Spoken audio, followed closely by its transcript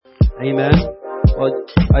Amen. Well,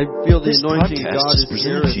 I feel the This anointing of podcast God is is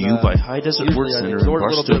here. presented to you by High Desert Word Usually I Center in exhort a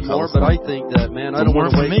little bit Barstow, more, but I California. think that, man, I For don't more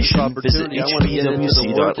want to waste this information, visit opportunity. I want to get into the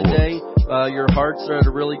Word today. Your hearts are at a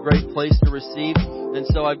really great place to receive. And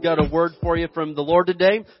so I've got a word for you from the Lord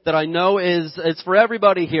today that I know it's for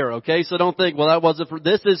everybody here, okay? So don't think, well, that wasn't for,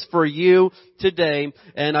 this is for you today.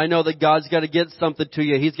 And I know that God's got to get something to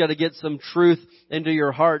you. He's got to get some truth into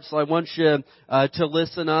your heart. So I want you to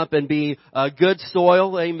listen up and be good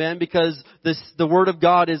soil, amen, because the Word of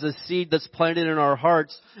God is a seed that's planted in our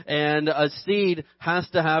hearts, and a seed has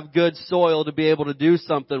to have good soil to be able to do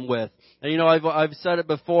something with. And you know, I've said it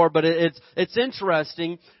before, but it's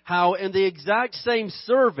interesting how in the exact same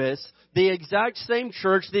service, the exact same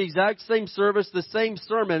church, the exact same service, the same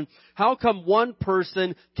sermon, how come one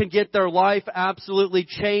person can get their life absolutely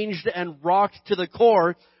changed and rocked to the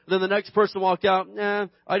core, then the next person walked out,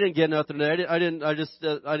 I didn't get nothing today. I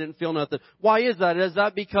didn't feel nothing. Why is that? Is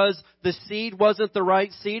that because the seed wasn't the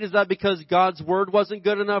right seed? Is that because God's Word wasn't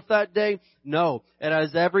good enough that day? No. It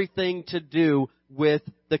has everything to do with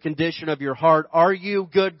the condition of your heart. Are you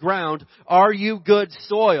good ground? Are you good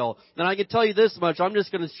soil? And I can tell you this much. I'm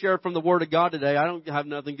just going to share from the Word of God today. I don't have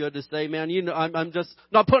nothing good to say, man. You know, I'm just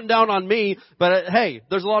not putting down on me, but hey,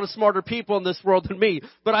 there's a lot of smarter people in this world than me.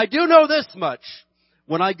 But I do know this much.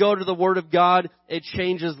 When I go to the Word of God, it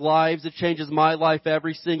changes lives. It changes my life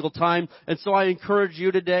every single time. And so I encourage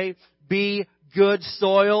you today, be good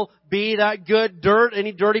soil. Be that good dirt.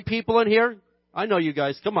 Any dirty people in here? I know you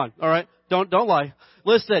guys. Come on. All right. Don't lie.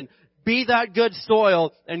 Listen. Be that good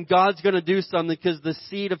soil, and God's going to do something because the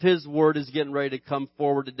seed of His Word is getting ready to come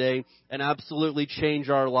forward today and absolutely change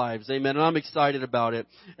our lives. Amen. And I'm excited about it.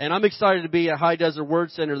 And I'm excited to be at High Desert Word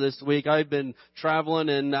Center this week. I've been traveling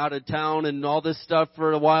and out of town and all this stuff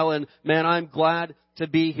for a while, and man, I'm glad to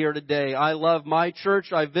be here today. I love my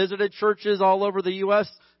church. I visited churches all over the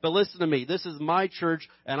U.S., but listen to me. This is my church,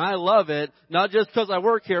 and I love it, not just because I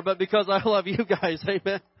work here, but because I love you guys.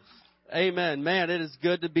 Amen. Amen. Man, it is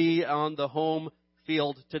good to be on the home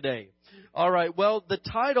field today. All right. Well, the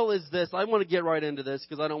title is this. I want to get right into this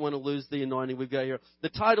because I don't want to lose the anointing we've got here. The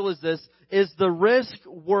title is this. Is the risk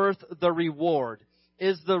worth the reward?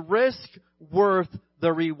 Is the risk worth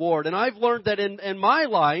the reward? And I've learned that in my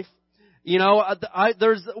life, you know,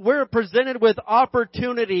 we're presented with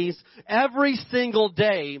opportunities every single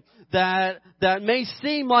day that may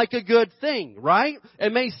seem like a good thing, right?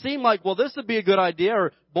 It may seem like, well, this would be a good idea,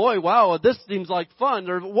 or boy, wow, this seems like fun,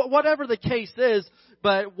 or whatever the case is.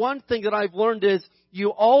 But one thing that I've learned is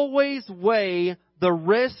you always weigh the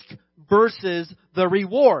risk versus the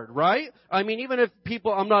reward, right? I mean, even if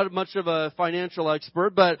people, I'm not much of a financial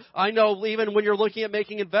expert, but I know even when you're looking at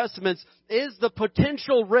making investments, is the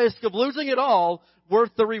potential risk of losing it all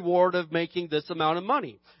worth the reward of making this amount of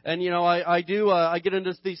money? And you know, I get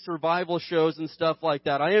into these survival shows and stuff like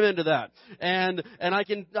that. I am into that. And I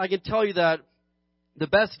can tell you that the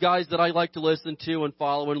best guys that I like to listen to and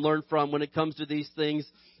follow and learn from when it comes to these things,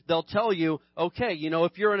 they'll tell you, okay, you know,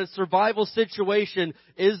 if you're in a survival situation,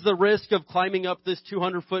 is the risk of climbing up this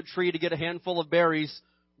 200-foot tree to get a handful of berries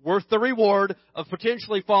worth the reward of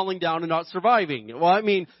potentially falling down and not surviving? Well, I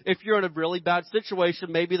mean, if you're in a really bad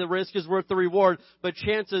situation, maybe the risk is worth the reward, but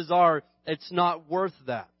chances are it's not worth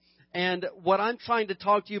that. And what I'm trying to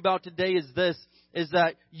talk to you about today is this, is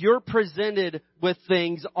that you're presented with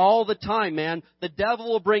things all the time, man. The devil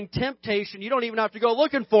will bring temptation. You don't even have to go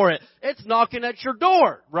looking for it. It's knocking at your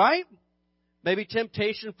door, right? Maybe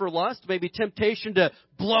temptation for lust, maybe temptation to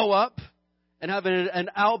blow up and have an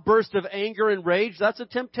outburst of anger and rage. That's a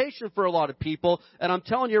temptation for a lot of people. And I'm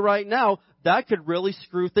telling you right now, that could really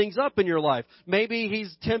screw things up in your life. Maybe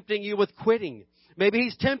he's tempting you with quitting. Maybe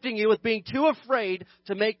he's tempting you with being too afraid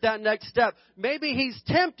to make that next step. Maybe he's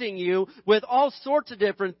tempting you with all sorts of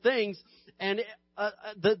different things. And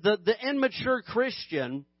the immature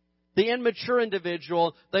Christian, the immature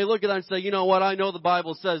individual, they look at that and say, you know what, I know the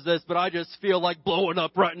Bible says this, but I just feel like blowing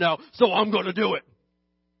up right now, so I'm going to do it.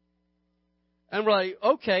 And we're like,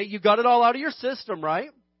 okay, you got it all out of your system, right?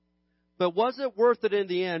 But was it worth it in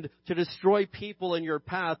the end to destroy people in your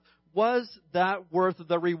path? Was that worth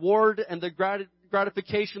the reward and the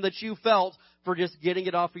gratification that you felt for just getting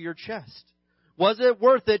it off of your chest? Was it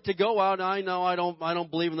worth it to go out? I know I don't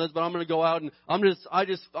believe in this, but I'm going to go out and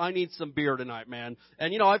I need some beer tonight, man.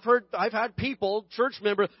 And you know, I've had people, church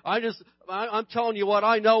members, I'm telling you what,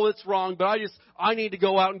 I know it's wrong, but I need to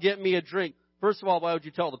go out and get me a drink. First of all, why would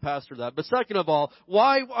you tell the pastor that? But second of all,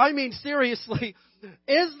 why, I mean, seriously,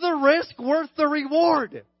 is the risk worth the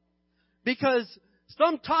reward? Because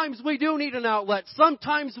Sometimes we do need an outlet.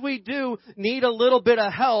 Sometimes we do need a little bit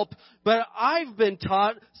of help. But I've been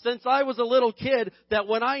taught since I was a little kid that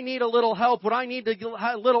when I need a little help, when I need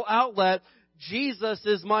a little outlet, Jesus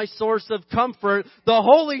is my source of comfort. The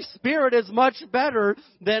Holy Spirit is much better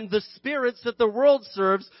than the spirits that the world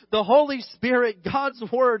serves. The Holy Spirit, God's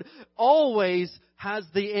Word, always has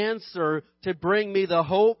the answer to bring me the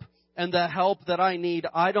hope and the help that I need.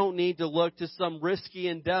 I don't need to look to some risky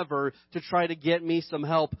endeavor to try to get me some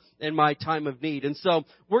help in my time of need. And so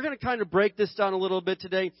we're going to kind of break this down a little bit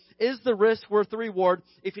today. Is the risk worth the reward?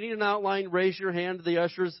 If you need an outline, raise your hand. The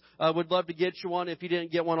ushers would love to get you one if you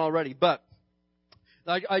didn't get one already. But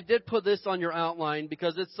I did put this on your outline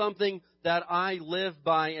because it's something that I live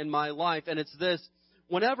by in my life. And it's this: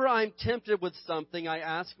 whenever I'm tempted with something, I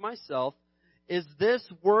ask myself, is this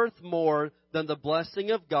worth more than the blessing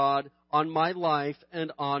of God on my life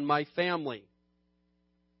and on my family?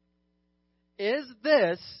 Is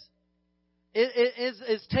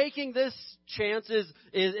taking this chance,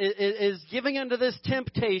 is giving into this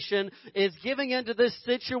temptation, is giving into this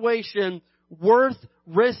situation worth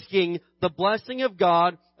risking the blessing of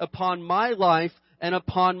God upon my life and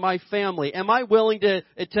upon my family? Am I willing to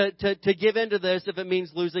give into this if it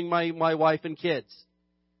means losing my wife and kids?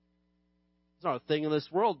 There's not a thing in this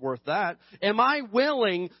world worth that. Am I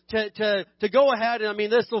willing to go ahead and, I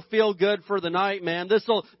mean, this will feel good for the night, man.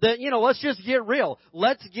 Let's just get real.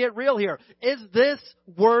 Let's get real here. Is this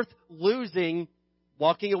worth losing,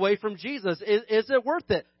 walking away from Jesus? Is it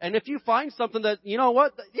worth it? And if you find something that, you know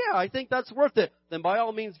what, yeah, I think that's worth it, then by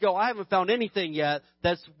all means go. I haven't found anything yet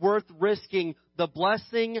that's worth risking the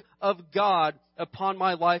blessing of God upon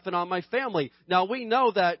my life and on my family. Now, we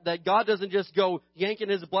know that God doesn't just go yanking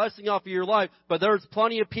His blessing off of your life, but there's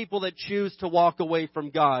plenty of people that choose to walk away from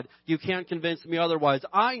God. You can't convince me otherwise.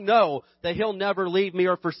 I know that He'll never leave me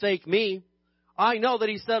or forsake me. I know that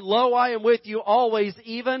He said, "Lo, I am with you always,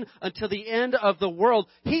 even until the end of the world."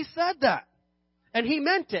 He said that. And He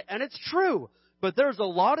meant it. And it's true. But there's a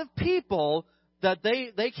lot of people that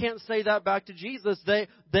they can't say that back to Jesus.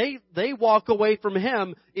 They walk away from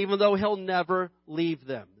Him even though He'll never leave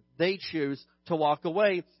them. They choose to walk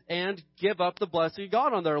away and give up the blessing of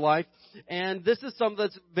God on their life. And this is something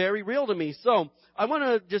that's very real to me. So I want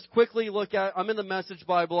to just quickly look at, I'm in the Message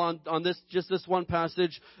Bible on this, just this one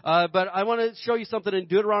passage. But I want to show you something in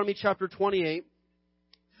Deuteronomy chapter 28.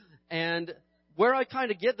 And where I kind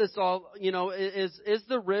of get this all, is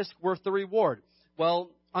the risk worth the reward? Well,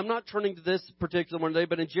 I'm not turning to this particular one today,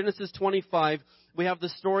 but in Genesis 25, we have the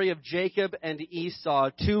story of Jacob and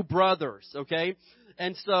Esau, two brothers, okay?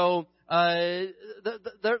 And so,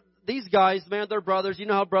 these guys, man, they're brothers. You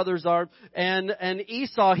know how brothers are. And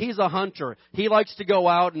Esau, he's a hunter. He likes to go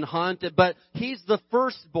out and hunt, but he's the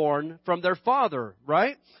firstborn from their father,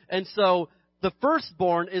 right? And so, the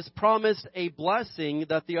firstborn is promised a blessing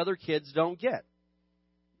that the other kids don't get.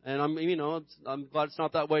 And I'm glad it's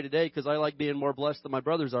not that way today because I like being more blessed than my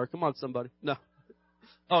brothers are. Come on, somebody. No.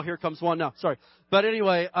 Oh, here comes one now. Sorry. But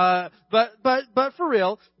anyway, but for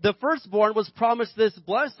real, the firstborn was promised this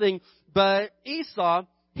blessing, but Esau,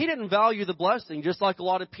 he didn't value the blessing, just like a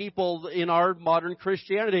lot of people in our modern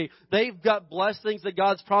Christianity. They've got blessings that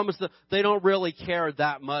God's promised them. They don't really care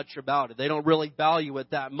that much about it. They don't really value it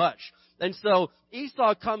that much. And so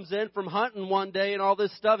Esau comes in from hunting one day and all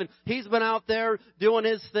this stuff, and he's been out there doing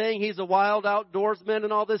his thing. He's a wild outdoorsman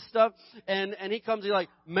and all this stuff. And he comes, he's like,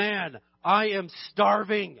 "Man, I am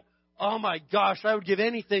starving. Oh my gosh, I would give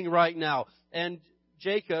anything right now." And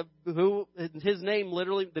Jacob, who his name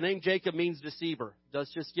literally, the name Jacob means deceiver.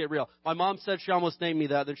 Let's just get real. My mom said she almost named me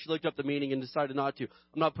that, then she looked up the meaning and decided not to.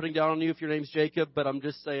 I'm not putting down on you if your name's Jacob, but I'm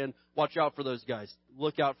just saying, watch out for those guys.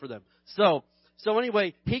 Look out for them. So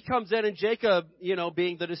anyway, he comes in, and Jacob,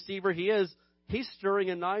 being the deceiver he is, he's stirring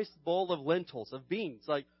a nice bowl of lentils, of beans.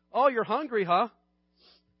 Like, "Oh, you're hungry, huh?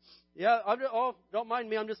 Yeah, don't mind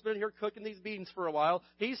me. I'm just been here cooking these beans for a while."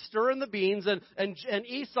 He's stirring the beans, and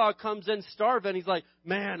Esau comes in starving. He's like,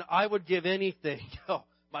 "Man, I would give anything. Oh,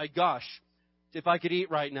 my gosh, if I could eat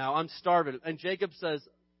right now. I'm starving." And Jacob says,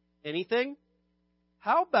 "Anything?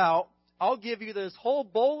 How about I'll give you this whole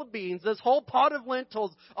bowl of beans, this whole pot of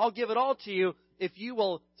lentils. I'll give it all to you if you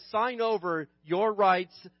will sign over your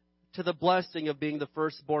rights to the blessing of being the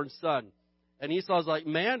firstborn son." And Esau's like,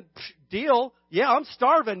 "Man, deal. Yeah, I'm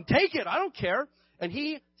starving. Take it. I don't care." And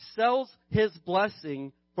he sells his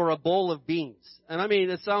blessing for a bowl of beans. And I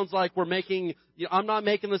mean, it sounds like I'm not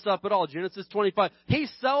making this up at all. Genesis 25. He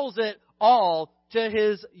sells it all to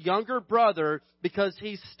his younger brother because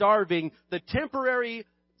he's starving. The temporary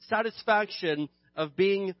satisfaction of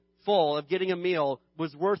being full, of getting a meal,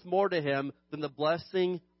 was worth more to him than the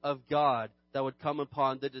blessing of God that would come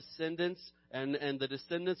upon the descendants and the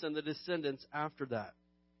descendants and the descendants after that.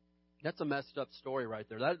 That's a messed up story right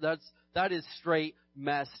there. That is straight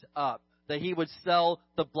messed up. That he would sell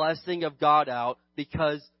the blessing of God out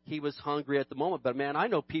because he was hungry at the moment. But man, I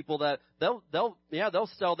know people that they'll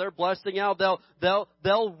sell their blessing out.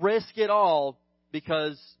 They'll risk it all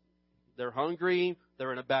because they're hungry,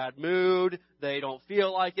 they're in a bad mood, they don't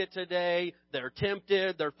feel like it today, they're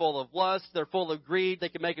tempted, they're full of lust, they're full of greed, they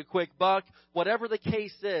can make a quick buck. Whatever the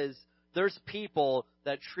case is, there's people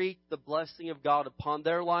that treat the blessing of God upon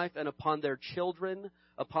their life and upon their children,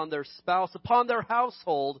 upon their spouse, upon their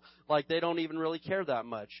household, like they don't even really care that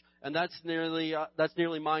much. And that's nearly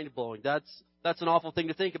mind-blowing. That's an awful thing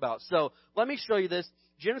to think about. So let me show you this.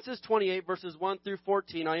 Genesis 28, verses 1 through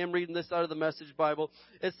 14. I am reading this out of the Message Bible.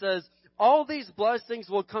 It says, all these blessings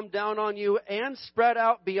will come down on you and spread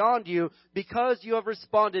out beyond you because you have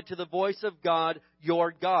responded to the voice of God,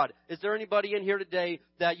 your God. Is there anybody in here today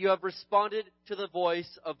that you have responded to the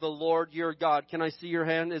voice of the Lord, your God? Can I see your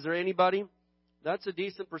hand? Is there anybody? That's a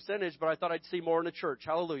decent percentage, but I thought I'd see more in the church.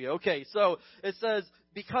 Hallelujah. Okay, so it says,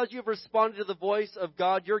 because you've responded to the voice of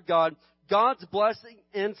God, your God, God's blessing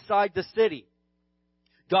inside the city,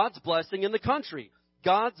 God's blessing in the country,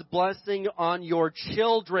 God's blessing on your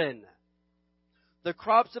children, the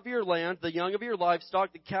crops of your land, the young of your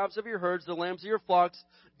livestock, the calves of your herds, the lambs of your flocks,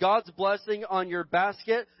 God's blessing on your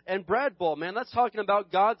basket and bread bowl. Man, that's talking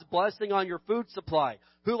about God's blessing on your food supply.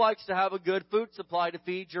 Who likes to have a good food supply to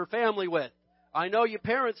feed your family with? I know you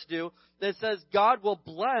parents do. That says God will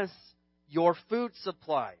bless your food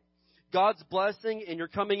supply. God's blessing in your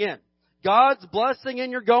coming in. God's blessing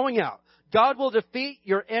in your going out. God will defeat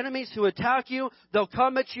your enemies who attack you. They'll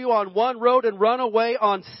come at you on one road and run away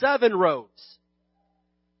on 7 roads.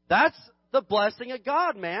 That's the blessing of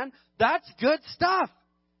God, man. That's good stuff.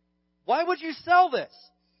 Why would you sell this?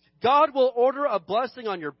 God will order a blessing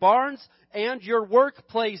on your barns and your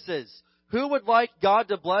workplaces. Who would like God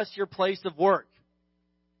to bless your place of work?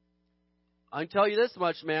 I can tell you this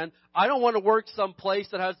much, man. I don't want to work someplace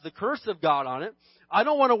that has the curse of God on it. I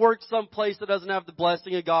don't want to work someplace that doesn't have the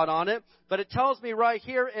blessing of God on it. But it tells me right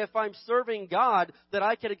here, if I'm serving God, that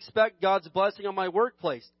I can expect God's blessing on my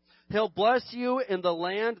workplace. He'll bless you in the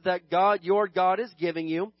land that God, your God, is giving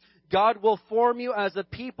you. God will form you as a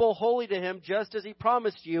people holy to Him, just as He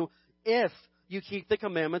promised you, if you keep the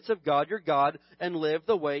commandments of God, your God, and live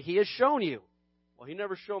the way He has shown you. Well, He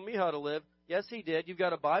never showed me how to live. Yes, He did. You've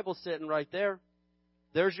got a Bible sitting right there.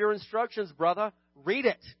 There's your instructions, brother. Read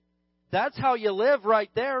it. That's how you live right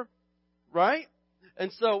there, right?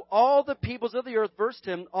 And so all the peoples of the earth, verse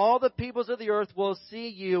 10, all the peoples of the earth will see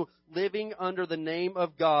you living under the name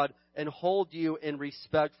of God and hold you in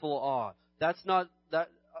respectful awe.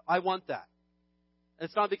 I want that.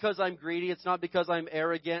 It's not because I'm greedy. It's not because I'm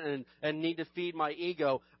arrogant and need to feed my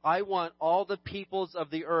ego. I want all the peoples of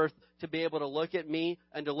the earth to be able to look at me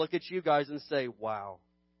and to look at you guys and say, wow,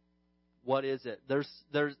 what is it?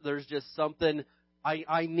 There's just something.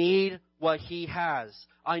 I need what He has.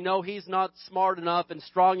 I know He's not smart enough and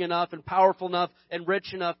strong enough and powerful enough and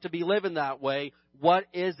rich enough to be living that way. What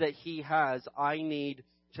is it He has? I need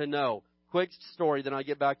to know. Quick story, then I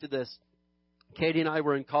get back to this. Katie and I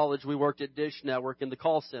were in college. We worked at Dish Network in the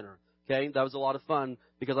call center. Okay, that was a lot of fun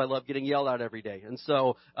because I love getting yelled at every day. And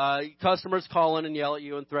so customers call in and yell at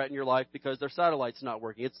you and threaten your life because their satellite's not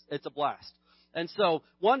working. It's a blast. And so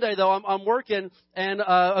one day, though, I'm working, and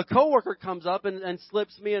a coworker comes up and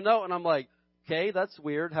slips me a note, and I'm like, okay, that's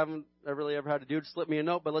weird. Haven't I really ever had a dude slip me a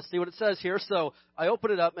note, but let's see what it says here. So I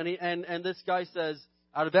open it up, and this guy says,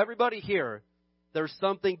 out of everybody here, there's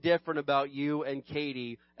something different about you and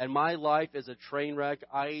Katie, and my life is a train wreck.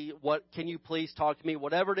 Can you please talk to me?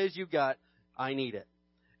 Whatever it is you got, I need it.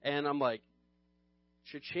 And I'm like,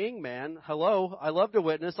 cha-ching, man. Hello. I love to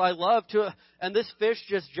witness. I love to. And this fish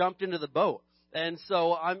just jumped into the boat. And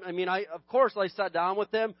so, of course, I sat down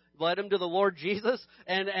with him, led him to the Lord Jesus,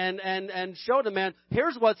 and showed him, man,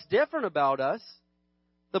 here's what's different about us.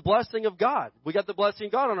 The blessing of God. We got the blessing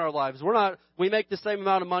of God on our lives. We make the same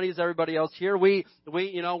amount of money as everybody else here. We go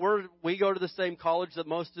to the same college that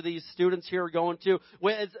most of these students here are going to.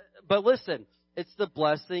 But listen, it's the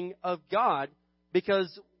blessing of God,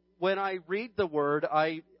 because when I read the Word,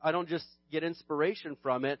 I don't just get inspiration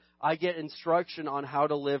from it. I get instruction on how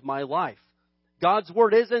to live my life. God's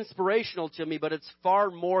Word is inspirational to me, but it's far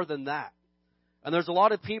more than that. And there's a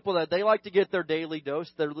lot of people that they like to get their daily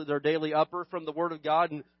dose, their daily upper from the Word of God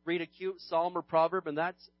and read a cute psalm or proverb, and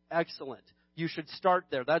that's excellent. You should start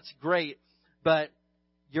there. That's great. But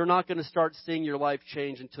you're not going to start seeing your life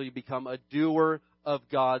change until you become a doer of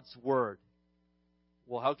God's Word.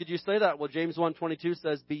 Well, how could you say that? Well, James 1:22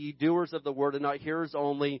 says, be ye doers of the word and not hearers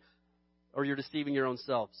only, or you're deceiving your own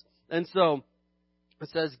selves. And so it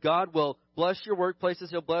says God will bless your workplaces.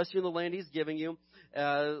 He'll bless you in the land He's giving you.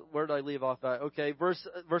 Where did I leave off at? Okay, verses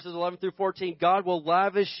 11 through 14. God will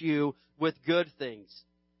lavish you with good things.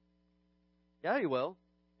 Yeah, He will.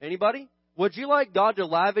 Anybody? Would you like God to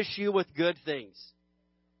lavish you with good things?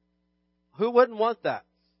 Who wouldn't want that?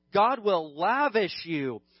 God will lavish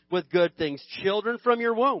you with good things. Children from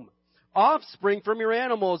your womb, offspring from your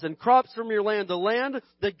animals, and crops from your land. The land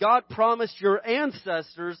that God promised your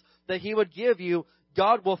ancestors that He would give you.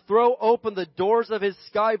 God will throw open the doors of His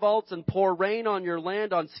sky vaults and pour rain on your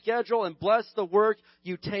land on schedule and bless the work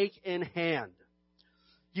you take in hand.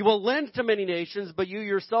 You will lend to many nations, but you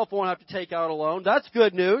yourself won't have to take out a loan. That's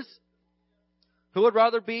good news. Who would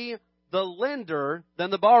rather be the lender than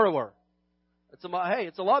the borrower?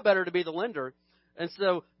 It's a lot better to be the lender. And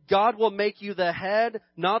so God will make you the head,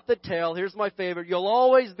 not the tail. Here's my favorite. You'll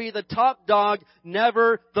always be the top dog,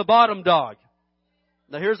 never the bottom dog.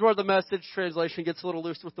 Now here's where the Message translation gets a little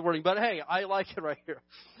loose with the wording. But hey, I like it right here.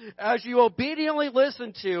 As you obediently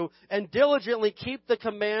listen to and diligently keep the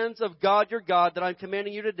commands of God your God that I'm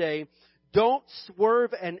commanding you today, don't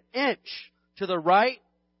swerve an inch to the right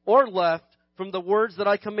or left from the words that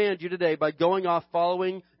I command you today by going off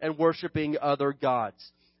following and worshiping other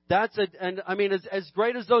gods. As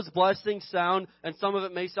great as those blessings sound, and some of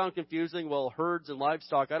it may sound confusing, well, herds and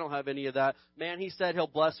livestock, I don't have any of that. Man, He said He'll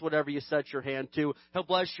bless whatever you set your hand to. He'll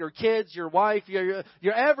bless your kids, your wife, your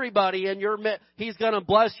everybody, and He's going to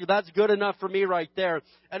bless you. That's good enough for me right there.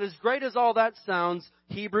 And as great as all that sounds,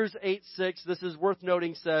 Hebrews 8:6, this is worth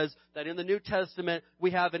noting, says that in the New Testament,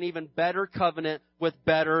 we have an even better covenant with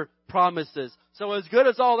better promises. So as good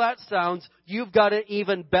as all that sounds, you've got it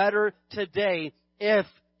even better today if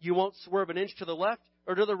you won't swerve an inch to the left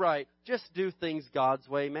or to the right. Just do things God's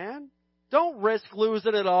way, man. Don't risk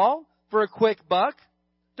losing it all for a quick buck.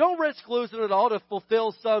 Don't risk losing it all to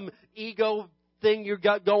fulfill some ego thing you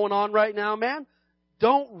got going on right now, man.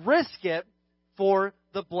 Don't risk it for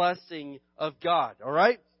the blessing of God, all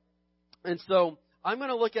right? And so I'm going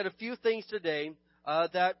to look at a few things today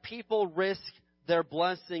that people risk their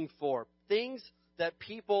blessing for. Things that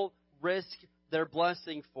people risk their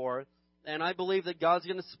blessing for. And I believe that God's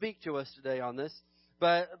going to speak to us today on this.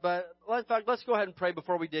 But in fact, let's go ahead and pray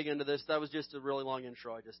before we dig into this. That was just a really long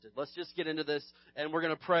intro I just did. Let's just get into this, and we're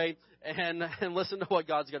going to pray and listen to what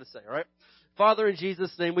God's going to say, all right? Father, in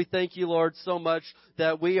Jesus' name, we thank you, Lord, so much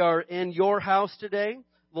that we are in your house today.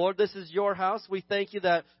 Lord, this is your house. We thank you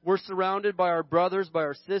that we're surrounded by our brothers, by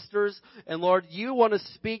our sisters. And Lord, you want to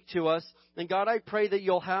speak to us. And God, I pray that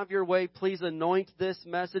you'll have your way. Please anoint this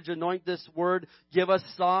message, anoint this word. Give us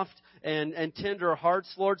soft and tender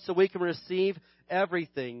hearts, Lord, so we can receive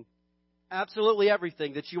everything, absolutely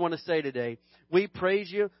everything that you want to say today. We praise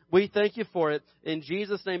you. We thank you for it. In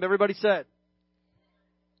Jesus' name, everybody said.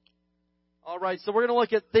 All right, so we're going to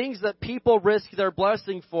look at things that people risk their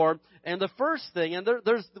blessing for. And the first thing, and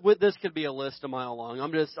this could be a list a mile long.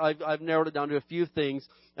 I've narrowed it down to a few things.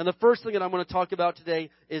 And the first thing that I'm going to talk about today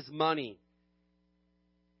is money.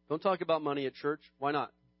 Don't talk about money at church. Why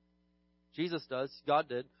not? Jesus does. God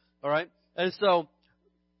did. All right? And so,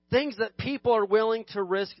 things that people are willing to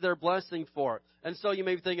risk their blessing for. And so you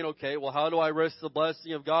may be thinking, okay, well, how do I risk the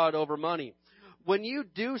blessing of God over money? When you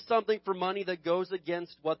do something for money that goes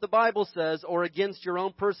against what the Bible says or against your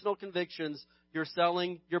own personal convictions, you're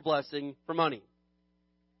selling your blessing for money.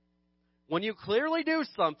 When you clearly do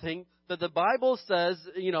something that the Bible says,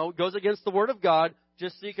 goes against the Word of God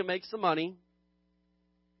just so you can make some money,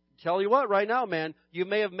 tell you what, right now, man, you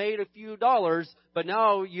may have made a few dollars, but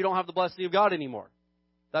now you don't have the blessing of God anymore.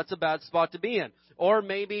 That's a bad spot to be in. Or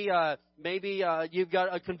maybe you've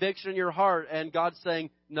got a conviction in your heart and God's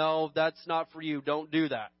saying, no, that's not for you. Don't do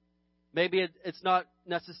that. Maybe it's not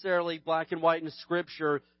necessarily black and white in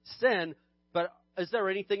Scripture sin, but is there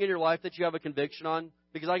anything in your life that you have a conviction on?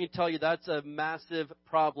 Because I can tell you that's a massive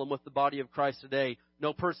problem with the body of Christ today.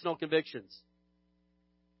 No personal convictions.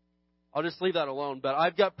 I'll just leave that alone. But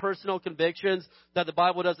I've got personal convictions that the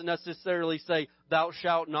Bible doesn't necessarily say, thou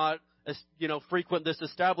shalt not frequent this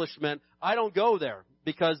establishment. I don't go there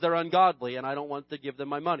because they're ungodly and I don't want to give them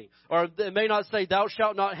my money. Or it may not say, thou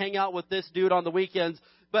shalt not hang out with this dude on the weekends.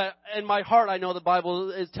 But in my heart, I know the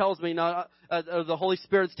Bible tells me, no, the Holy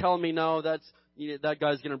Spirit's telling me, no, that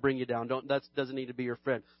guy's going to bring you down. That doesn't need to be your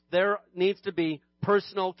friend. There needs to be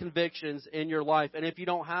personal convictions in your life. And if you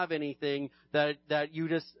don't have anything that you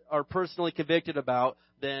just are personally convicted about,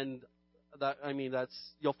 then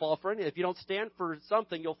you'll fall for anything. If you don't stand for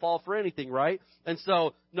something, you'll fall for anything, right? And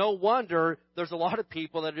so, no wonder there's a lot of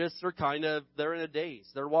people that they're in a daze.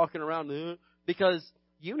 They're walking around because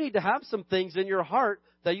you need to have some things in your heart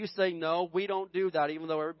that you say, no, we don't do that. Even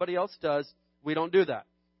though everybody else does, we don't do that.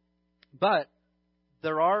 But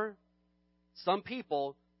there are some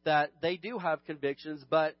people that they do have convictions,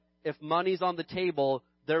 but if money's on the table,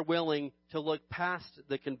 they're willing to look past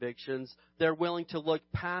the convictions. They're willing to look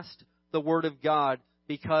past the Word of God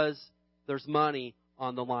because there's money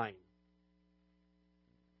on the line.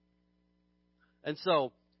 And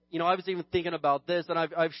so, I was even thinking about this, and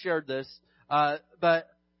I've shared this, but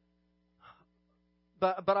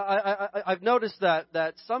I've noticed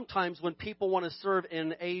that sometimes when people want to serve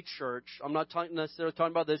in a church, I'm not necessarily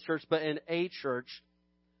talking about this church, but in a church,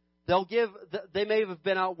 they may have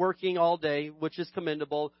been out working all day, which is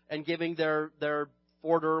commendable, and giving their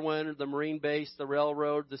Fort Irwin, the Marine base, the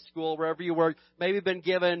railroad, the school, wherever you work, maybe been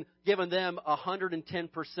given them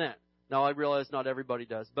 110%. Now, I realize not everybody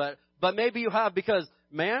does, but maybe you have because,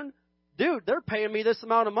 man, dude, they're paying me this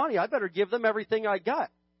amount of money. I better give them everything I got.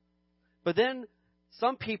 But then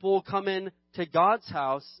some people will come in to God's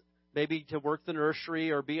house, maybe to work the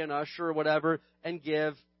nursery or be an usher or whatever, and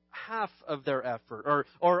give half of their effort.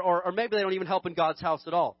 Or maybe they don't even help in God's house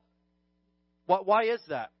at all. Why is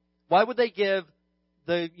that? Why would they give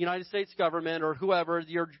the United States government or whoever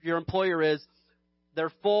your employer is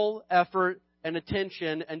their full effort and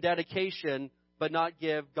attention and dedication, but not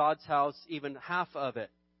give God's house even half of it?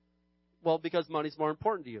 Well, because money's more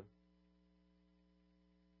important to you.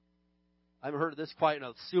 I haven't heard of this quiet in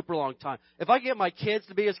a super long time. If I get my kids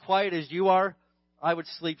to be as quiet as you are, I would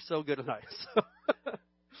sleep so good tonight.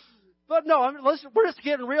 But no, we're just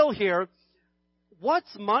getting real here.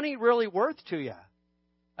 What's money really worth to you?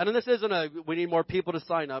 And this isn't we need more people to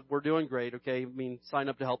sign up. We're doing great, okay? Sign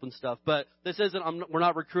up to help and stuff. But this isn't, we're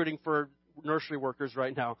not recruiting for nursery workers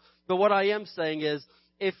right now. But what I am saying is,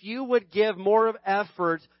 if you would give more of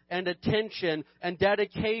effort and attention and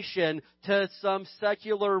dedication to some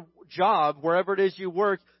secular job, wherever it is you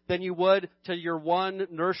work, than you would to your one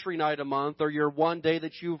nursery night a month or your one day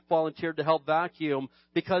that you've volunteered to help vacuum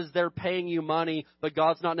because they're paying you money, but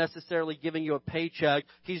God's not necessarily giving you a paycheck.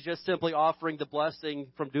 He's just simply offering the blessing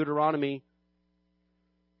from Deuteronomy.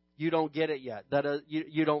 You don't get it yet.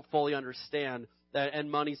 You don't fully understand that,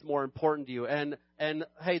 and money's more important to you. And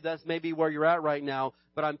hey, that's maybe where you're at right now,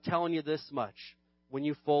 but I'm telling you this much. When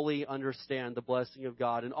you fully understand the blessing of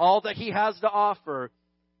God and all that He has to offer,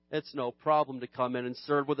 it's no problem to come in and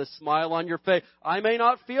serve with a smile on your face. I may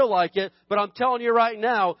not feel like it, but I'm telling you right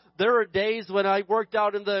now, there are days when I worked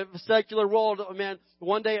out in the secular world, man,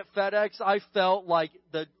 one day at FedEx, I felt like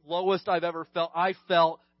the lowest I've ever felt. I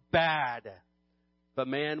felt bad. But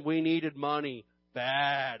man, we needed money.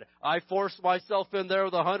 Bad. I forced myself in there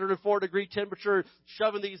with 104-degree temperature,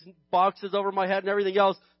 shoving these boxes over my head and everything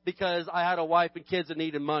else because I had a wife and kids that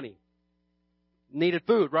needed money. Needed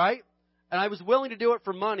food, right? And I was willing to do it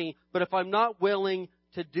for money, but if I'm not willing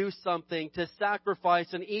to do something, to sacrifice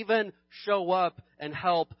and even show up and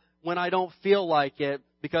help when I don't feel like it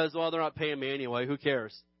because, well, they're not paying me anyway, who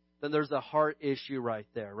cares? Then there's a heart issue right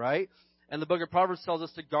there, right? And the book of Proverbs tells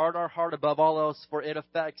us to guard our heart above all else, for it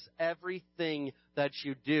affects everything that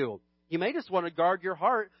you do. You may just want to guard your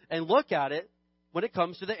heart and look at it when it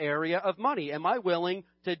comes to the area of money. Am I willing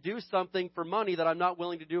to do something for money that I'm not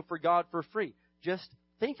willing to do for God for free? Just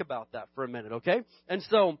think about that for a minute, okay? And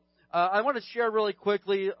so I want to share really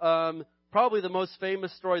quickly probably the most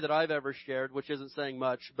famous story that I've ever shared, which isn't saying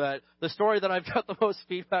much, but the story that I've got the most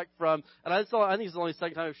feedback from, and I think it's the only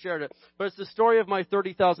second time I've shared it, but it's the story of my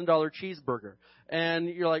 $30,000 cheeseburger. And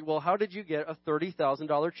you're like, well, how did you get a $30,000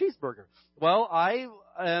 cheeseburger? Well, I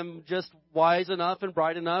am just wise enough and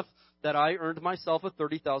bright enough that I earned myself a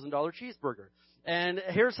 $30,000 cheeseburger. And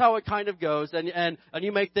here's how it kind of goes. And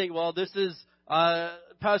you may think, well, this is,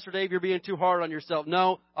 Pastor Dave, you're being too hard on yourself.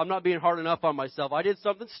 No, I'm not being hard enough on myself. I did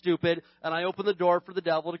something stupid, and I opened the door for the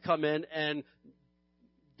devil to come in and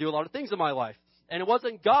do a lot of things in my life. And it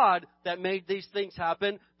wasn't God that made these things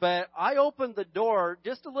happen, but I opened the door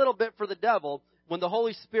just a little bit for the devil when the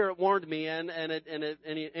Holy Spirit warned me.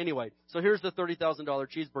 Anyway, so here's the $30,000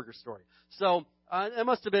 cheeseburger story. So it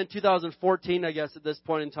must have been 2014, I guess, at this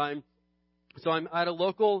point in time. So I'm at a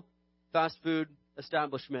local fast food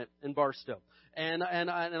establishment in Barstow. And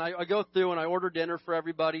I go through and I order dinner for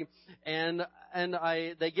everybody, and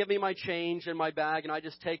they give me my change in my bag, and I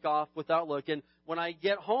just take off without looking. When I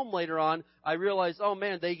get home later on, I realize, oh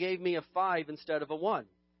man, they gave me a 5 instead of a 1.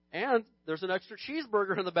 And there's an extra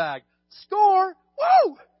cheeseburger in the bag. Score!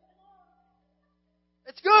 Woo!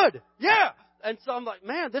 It's good! Yeah! And so I'm like,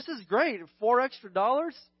 man, this is great. $4 extra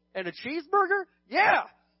and a cheeseburger? Yeah.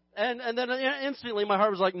 And then instantly my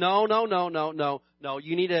heart was like, no.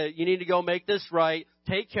 You need to go make this right.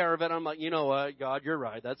 Take care of it. I'm like, you know what, God, you're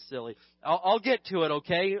right. That's silly. I'll get to it,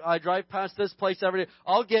 okay? I drive past this place every day.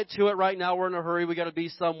 I'll get to it right now. We're in a hurry. We got to be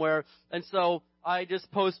somewhere. And so I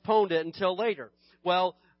just postponed it until later.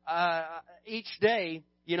 Well, each day,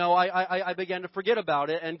 I began to forget about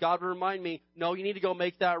it, and God would remind me, no, you need to go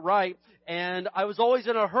make that right. And I was always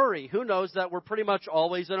in a hurry. Who knows that we're pretty much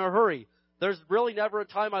always in a hurry? There's really never a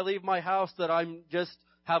time I leave my house that I'm just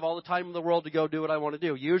have all the time in the world to go do what I want to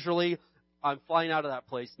do. Usually, I'm flying out of that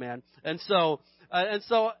place, man. And so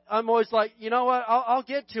I'm always like, you know what? I'll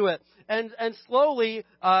get to it. And slowly,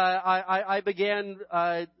 I began,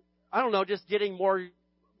 just getting more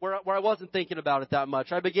where I wasn't thinking about it that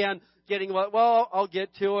much. I began getting, well, I'll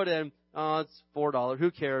get to it, and it's $4. Who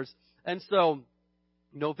cares? And so,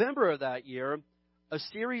 November of that year, a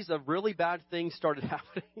series of really bad things started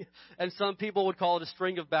happening. And some people would call it a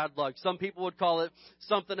string of bad luck. Some people would call it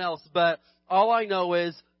something else. But all I know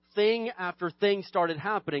is thing after thing started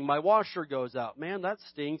happening. My washer goes out. Man, that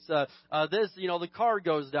stinks. The car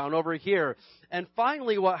goes down over here. And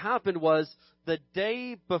finally what happened was the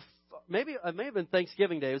day before, maybe it may have been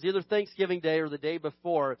Thanksgiving Day. It was either Thanksgiving Day or the day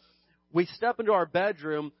before. We step into our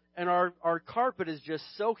bedroom and our carpet is just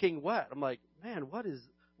soaking wet. I'm like, man,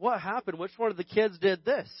 what happened? Which one of the kids did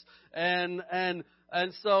this? And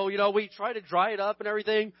so, we try to dry it up and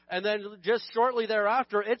everything. And then just shortly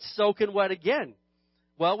thereafter, it's soaking wet again.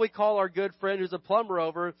 Well, we call our good friend who's a plumber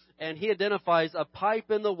over, and he identifies a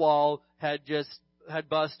pipe in the wall had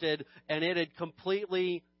busted, and it had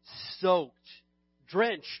completely soaked,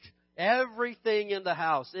 drenched everything in the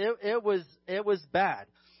house. It was bad.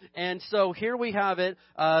 And so here we have it,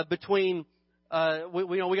 between,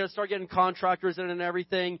 we got to start getting contractors in and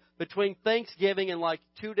everything. Between Thanksgiving and like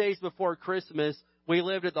 2 days before Christmas, we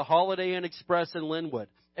lived at the Holiday Inn Express in Linwood.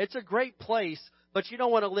 It's a great place, but you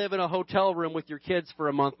don't want to live in a hotel room with your kids for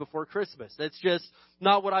a month before Christmas. It's just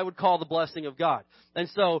not what I would call the blessing of God. And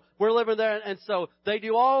so we're living there, and so they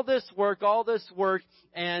do all this work,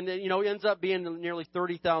 and it ends up being nearly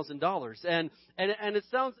 $30,000. And it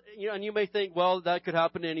sounds, and you may think, well, that could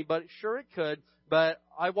happen to anybody. Sure, it could, but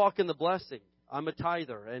I walk in the blessing. I'm a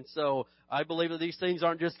tither, and so I believe that these things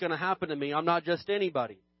aren't just going to happen to me. I'm not just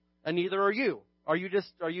anybody, and neither are you. Are you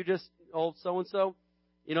just old so and so?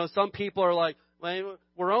 Some people are like, well,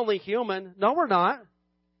 we're only human. No, we're not.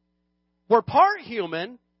 We're part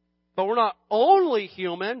human, but we're not only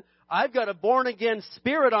human. I've got a born-again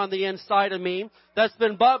spirit on the inside of me that's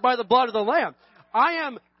been bought by the blood of the Lamb. I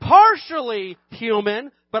am partially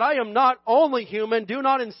human, but I am not only human. Do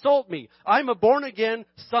not insult me. I'm a born-again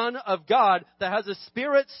son of God that has a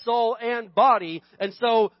spirit, soul, and body. And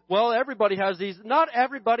so, well, everybody has these. Not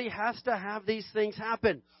everybody has to have these things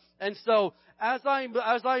happen. And so, as I'm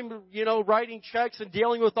writing checks and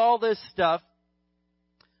dealing with all this stuff,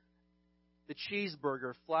 the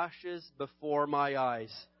cheeseburger flashes before my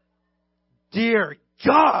eyes. Dear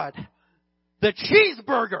God, the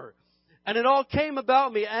cheeseburger! And it all came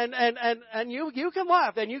about me, and you can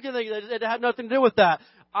laugh, and you can think that it had nothing to do with that.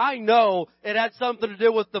 I know it had something to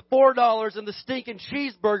do with the $4 and the stinking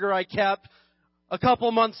cheeseburger I kept a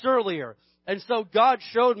couple months earlier. And so God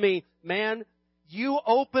showed me, man, you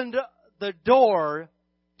opened the door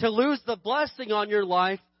to lose the blessing on your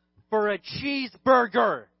life for a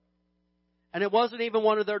cheeseburger. And it wasn't even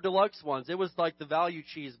one of their deluxe ones. It was like the value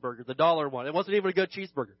cheeseburger, the $1 one. It wasn't even a good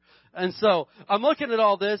cheeseburger. And so I'm looking at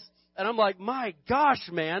all this, and I'm like, my gosh,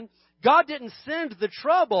 man, God didn't send the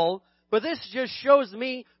trouble, but this just shows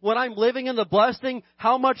me when I'm living in the blessing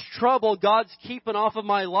how much trouble God's keeping off of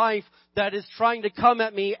my life that is trying to come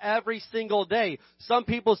at me every single day. Some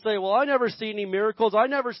people say, well, I never see any miracles. I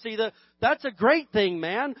never see that. That's a great thing,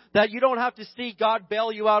 man, that you don't have to see God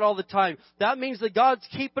bail you out all the time. That means that God's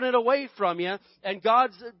keeping it away from you and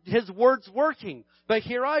His Word's working. But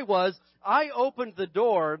here I opened the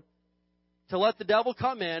door to let the devil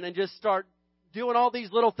come in and just start doing all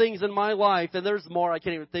these little things in my life, and there's more I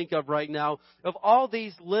can't even think of right now, of all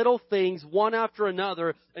these little things, one after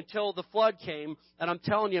another, until the flood came. And I'm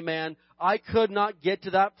telling you, man, I could not get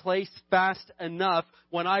to that place fast enough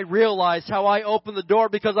when I realized how I opened the door,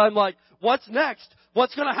 because I'm like, what's next?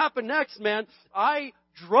 What's going to happen next, man? I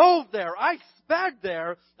drove there. I sped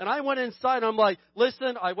there, and I went inside, and I'm like,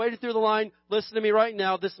 listen, I waited through the line. Listen to me right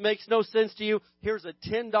now. This makes no sense to you. Here's a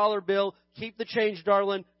 $10 bill. Keep the change,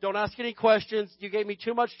 darling. Don't ask any questions. You gave me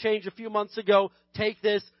too much change a few months ago. Take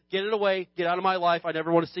this. Get it away. Get out of my life. I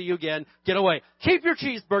never want to see you again. Get away. Keep your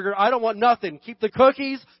cheeseburger. I don't want nothing. Keep the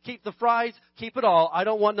cookies. Keep the fries. Keep it all. I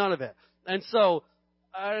don't want none of it. And so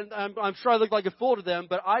I'm sure I looked like a fool to them,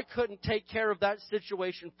 but I couldn't take care of that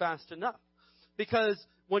situation fast enough. Because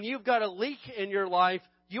when you've got a leak in your life,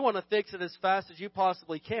 you want to fix it as fast as you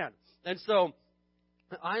possibly can. And so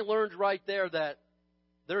I learned right there that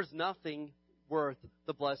there's nothing worth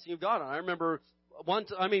the blessing of God on. I remember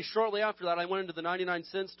shortly after that, I went into the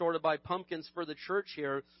 99-cent store to buy pumpkins for the church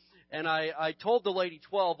here. And I told the lady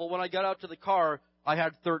 12. Well, when I got out to the car, I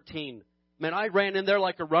had 13. Man, I ran in there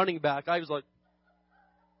like a running back. I was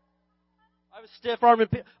stiff-arming.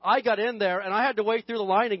 I got in there, and I had to wait through the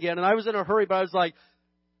line again. And I was in a hurry, but I was like,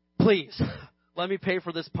 please, let me pay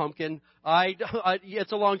for this pumpkin.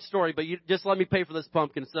 It's a long story, but you just let me pay for this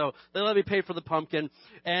pumpkin. So they let me pay for the pumpkin.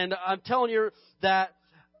 And I'm telling you that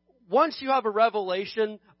once you have a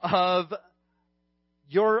revelation of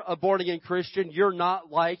you're a born-again Christian, you're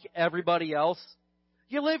not like everybody else,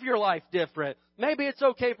 you live your life different. Maybe it's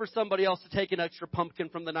okay for somebody else to take an extra pumpkin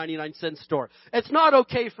from the 99-cent store. It's not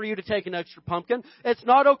okay for you to take an extra pumpkin. It's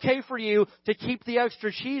not okay for you to keep the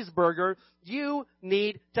extra cheeseburger. You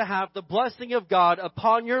need to have the blessing of God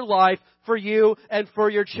upon your life for you and for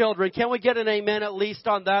your children. Can we get an amen at least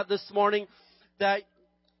on that this morning? That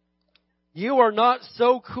you are not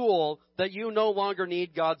so cool that you no longer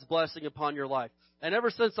need God's blessing upon your life. And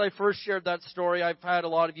ever since I first shared that story, I've had a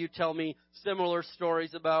lot of you tell me similar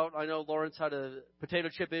stories about, I know Lawrence had a potato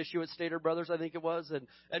chip issue at Stater Brothers, I think it was,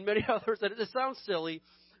 and many others. And it sounds silly,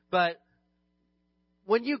 but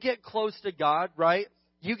when you get close to God, right,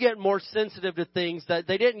 you get more sensitive to things that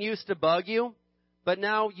they didn't used to bug you, but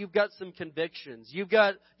now you've got some convictions. You've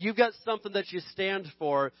got something that you stand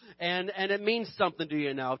for, and it means something to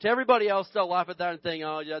you now. To everybody else, they'll laugh at that and think,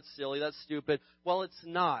 oh, that's silly, that's stupid. Well, it's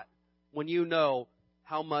not. When you know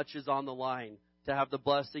how much is on the line to have the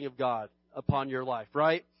blessing of God upon your life,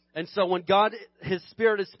 right? And so when God, His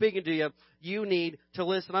Spirit is speaking to you, you need to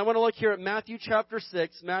listen. I want to look here at Matthew chapter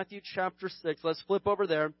 6. Matthew chapter 6. Let's flip over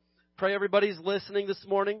there. Pray everybody's listening this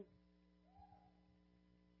morning.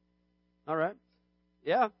 All right.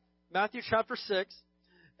 Yeah. Matthew chapter 6.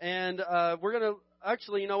 And we're going to,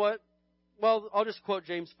 actually, you know what? Well, I'll just quote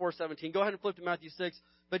James 4:17. Go ahead and flip to Matthew 6.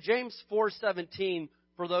 But James 4:17,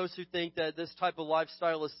 for those who think that this type of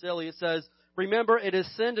lifestyle is silly, it says, remember, it is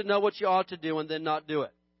sin to know what you ought to do and then not do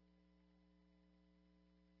it.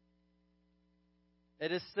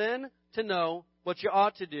 It is sin to know what you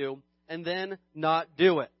ought to do and then not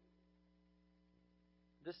do it.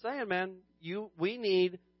 Just saying, man, we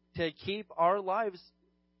need to keep our lives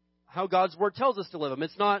how God's Word tells us to live them.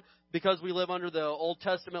 It's not because we live under the Old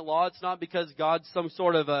Testament law. It's not because God's some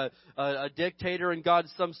sort of a dictator and God's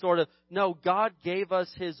some sort of... No, God gave us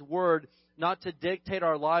His Word not to dictate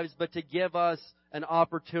our lives, but to give us an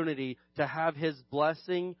opportunity to have His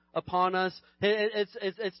blessing upon us.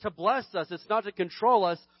 It's to bless us. It's not to control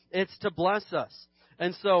us. It's to bless us.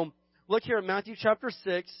 And so, look here at Matthew chapter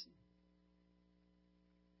 6.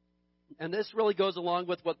 And this really goes along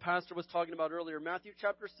with what Pastor was talking about earlier. Matthew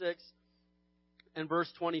chapter 6 and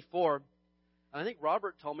verse 24. And I think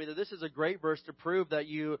Robert told me that this is a great verse to prove that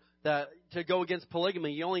to go against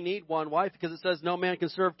polygamy, you only need one wife, because it says no man can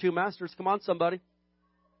serve two masters. Come on, somebody.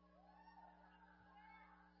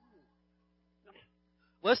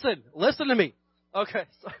 Listen to me. Okay.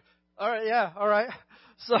 So, all right. Yeah. All right.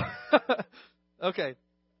 So, okay.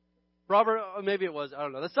 Robert, maybe it was, I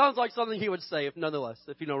don't know. That sounds like something he would say, if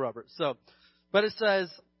you know Robert. So, but it says,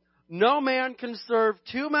 no man can serve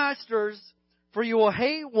two masters, for you will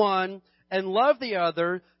hate one and love the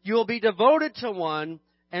other. You will be devoted to one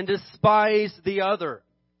and despise the other.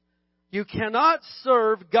 You cannot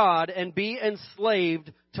serve God and be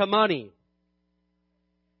enslaved to money.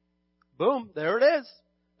 Boom, there it is.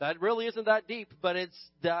 That really isn't that deep, but it's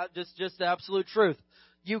just the absolute truth.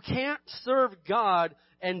 You can't serve God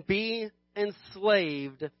and be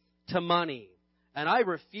enslaved to money. And I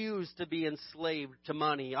refuse to be enslaved to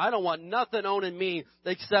money. I don't want nothing owning me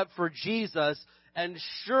except for Jesus. And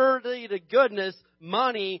surely to goodness,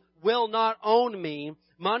 money will not own me.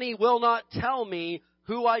 Money will not tell me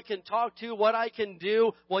who I can talk to, what I can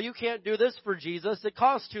do. Well, you can't do this for Jesus. It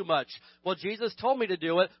costs too much. Well, Jesus told me to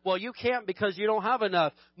do it. Well, you can't because you don't have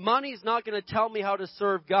enough. Money's not going to tell me how to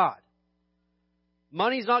serve God.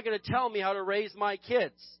 Money's not going to tell me how to raise my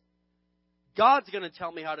kids. God's going to tell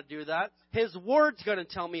me how to do that. His Word's going to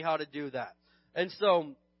tell me how to do that. And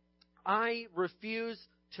so I refuse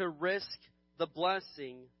to risk the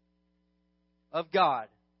blessing of God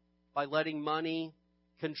by letting money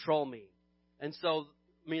control me. And so,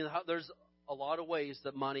 there's a lot of ways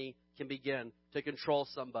that money can begin to control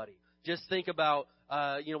somebody. Just think about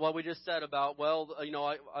What we just said about,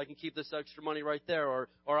 I can keep this extra money right there,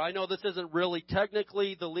 or I know this isn't really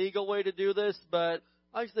technically the legal way to do this, but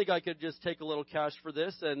I think I could just take a little cash for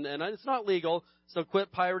this, and it's not legal, so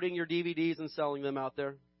quit pirating your DVDs and selling them out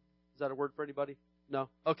there. Is that a word for anybody? No?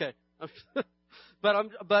 Okay.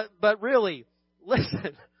 But really,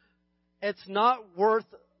 listen, it's not worth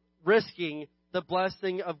risking the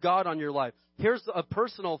blessing of God on your life. Here's a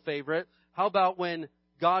personal favorite. How about when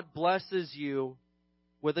God blesses you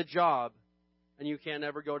with a job and you can't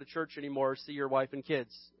ever go to church anymore or see your wife and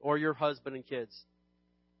kids or your husband and kids?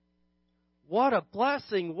 What a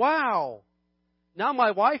blessing. Wow. Now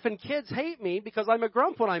my wife and kids hate me because I'm a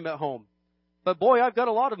grump when I'm at home. But boy, I've got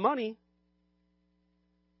a lot of money.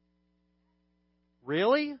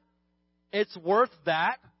 Really? It's worth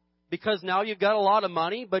that because now you've got a lot of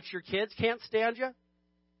money, but your kids can't stand you?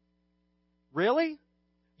 Really?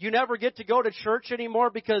 You never get to go to church anymore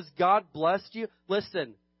because God blessed you?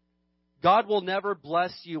 Listen, God will never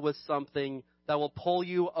bless you with something that will pull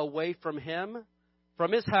you away from Him,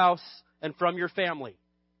 from His house, and from your family.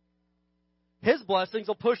 His blessings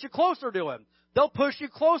will push you closer to Him. They'll push you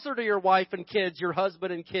closer to your wife and kids, your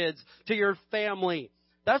husband and kids, to your family.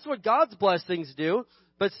 That's what God's blessings do.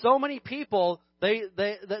 But so many people, they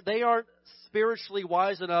aren't spiritually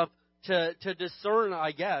wise enough to discern,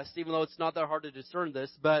 I guess, even though it's not that hard to discern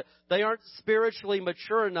this, but they aren't spiritually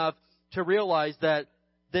mature enough to realize that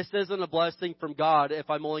this isn't a blessing from God if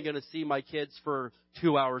I'm only going to see my kids for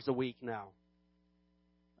 2 hours a week now.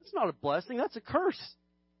 That's not a blessing. That's a curse.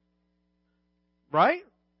 Right?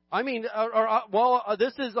 I mean, I'm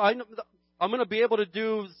going to be able to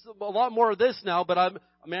do a lot more of this now, but I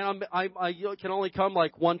can only come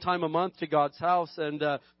like one time a month to God's house,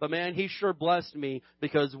 but man, He sure blessed me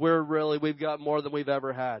because we've got more than we've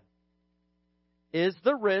ever had. Is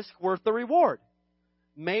the risk worth the reward?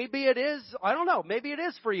 Maybe it is. I don't know. Maybe it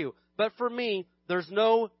is for you. But for me, there's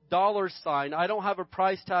no dollar sign. I don't have a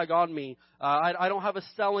price tag on me. I don't have a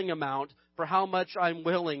selling amount for how much I'm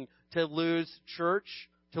willing to lose church,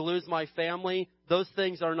 to lose my family. Those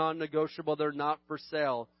things are non-negotiable. They're not for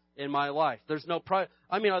sale in my life. There's no price.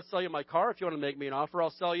 I mean, I'll sell you my car if you want to make me an offer.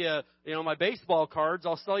 I'll sell you, my baseball cards.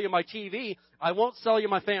 I'll sell you my TV. I won't sell you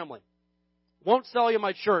my family. Won't sell you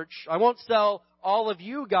my church. I won't sell all of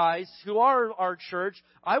you guys who are our church.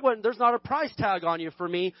 There's not a price tag on you for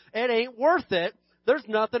me. It ain't worth it. There's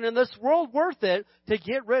nothing in this world worth it to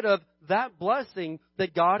get rid of that blessing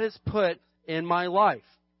that God has put in my life.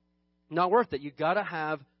 Not worth it. You've got to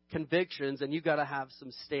have convictions and you've got to have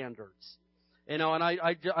some standards. And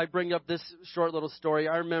I bring up this short little story.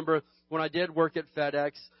 I remember when I did work at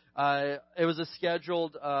FedEx, it was a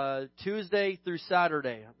scheduled Tuesday through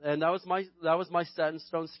Saturday, and that was my set in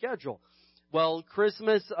stone schedule. Well,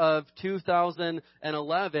 Christmas of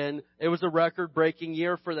 2011, it was a record-breaking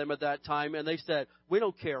year for them at that time, and they said, we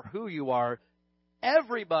don't care who you are,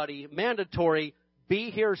 everybody, mandatory,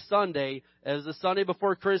 be here Sunday, as the Sunday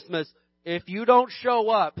before Christmas. If you don't show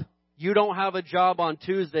up, you don't have a job on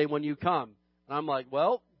Tuesday when you come. And I'm like,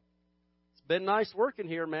 well, it's been nice working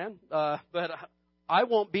here, man, but I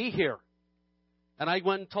won't be here. And I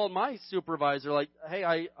went and told my supervisor, like,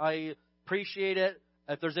 hey, I appreciate it.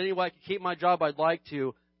 If there's any way I can keep my job, I'd like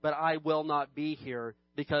to, but I will not be here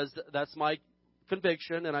because that's my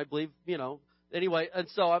conviction, and I believe, anyway. And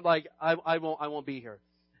so I'm like, I won't be here.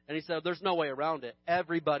 And he said, there's no way around it.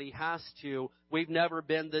 Everybody has to. We've never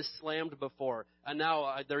been this slammed before. And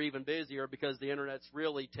now they're even busier because the Internet's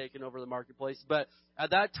really taken over the marketplace. But at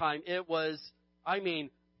that time, it was,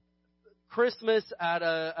 Christmas at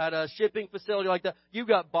a shipping facility like that, you've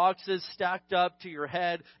got boxes stacked up to your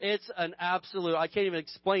head. It's an absolute, I can't even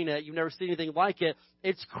explain it. You've never seen anything like it.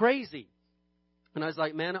 It's crazy. And I was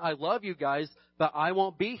like, man, I love you guys, but I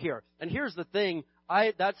won't be here. And here's the thing,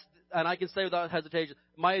 and I can say without hesitation,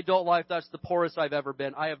 my adult life, that's the poorest I've ever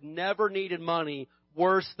been. I have never needed money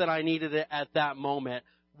worse than I needed it at that moment.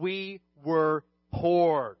 We were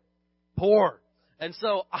poor. And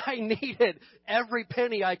so I needed every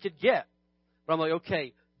penny I could get. But I'm like,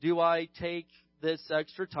 okay, do I take this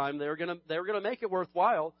extra time? They were gonna make it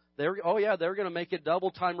worthwhile. They were gonna make it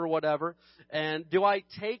double time or whatever. And do I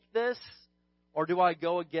take this, or do I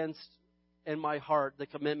go against in my heart the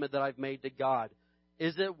commitment that I've made to God?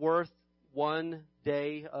 Is it worth one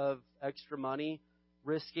day of extra money,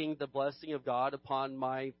 risking the blessing of God upon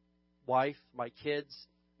my wife, my kids,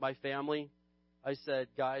 my family? I said,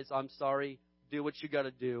 guys, I'm sorry. Do what you got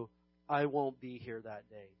to do. I won't be here that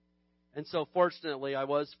day. And so, fortunately, I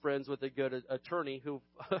was friends with a good attorney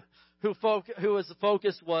whose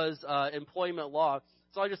focus was employment law.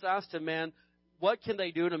 So I just asked him, man, what can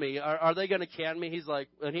they do to me? Are they going to can me? He's like,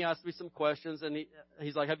 and he asked me some questions, and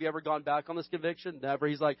he's like, have you ever gone back on this conviction? Never.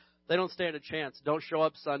 He's like, they don't stand a chance. Don't show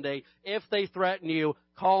up Sunday. If they threaten you,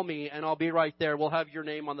 call me, and I'll be right there. We'll have your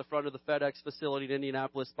name on the front of the FedEx facility in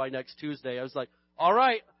Indianapolis by next Tuesday. I was like, all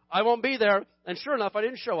right, I won't be there. And sure enough, I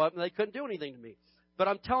didn't show up, and they couldn't do anything to me. But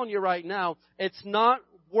I'm telling you right now, it's not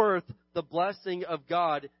worth the blessing of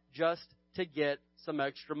God just to get some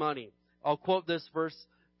extra money. I'll quote this verse.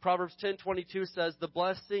 Proverbs 10:22 says, the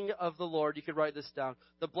blessing of the Lord, you could write this down,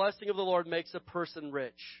 the blessing of the Lord makes a person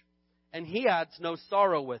rich, and he adds no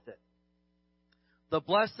sorrow with it. The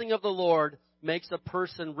blessing of the Lord makes a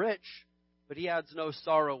person rich, but he adds no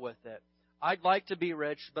sorrow with it. I'd like to be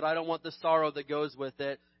rich, but I don't want the sorrow that goes with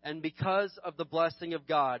it. And because of the blessing of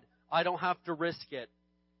God, I don't have to risk it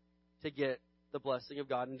to get the blessing of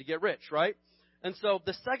God and to get rich, right? And so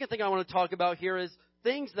the second thing I want to talk about here is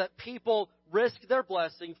things that people risk their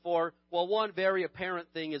blessing for. Well, one very apparent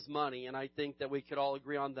thing is money, and I think that we could all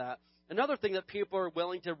agree on that. Another thing that people are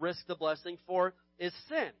willing to risk the blessing for is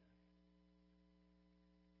sin.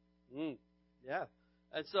 Yeah.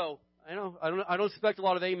 And so, I don't expect a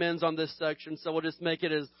lot of amens on this section, so we'll just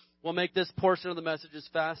we'll make this portion of the message as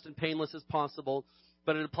fast and painless as possible.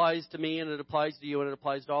 But it applies to me, and it applies to you, and it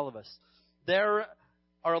applies to all of us. There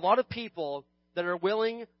are a lot of people that are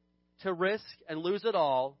willing to risk and lose it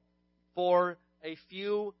all for a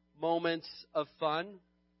few moments of fun,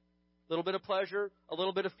 a little bit of pleasure, a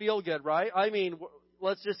little bit of feel-good, right? I mean,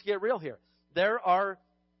 let's just get real here. There are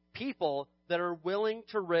people that are willing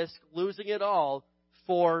to risk losing it all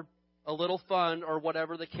for a little fun or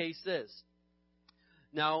whatever the case is.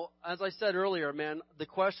 Now, as I said earlier, man, the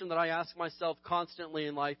question that I ask myself constantly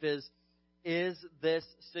in life is this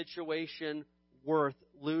situation worth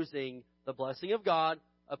losing the blessing of God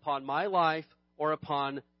upon my life or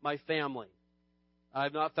upon my family?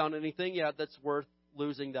 I've not found anything yet that's worth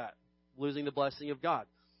losing the blessing of God.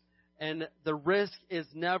 And the risk is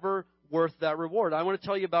never worth that reward. I want to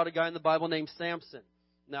tell you about a guy in the Bible named Samson.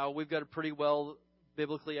 Now, we've got a pretty well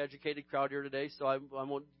biblically educated crowd here today, so I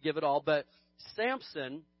won't give it all. But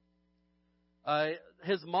Samson,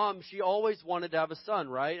 his mom, she always wanted to have a son,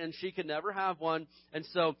 right? And she could never have one. And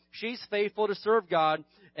so she's faithful to serve God.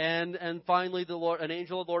 And finally, an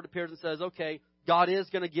angel of the Lord appears and says, okay, God is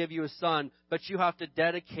going to give you a son, but you have to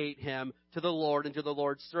dedicate him to the Lord and to the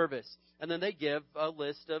Lord's service. And then they give a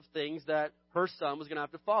list of things that her son was going to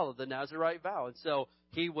have to follow, the Nazirite vow. And so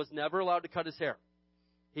he was never allowed to cut his hair.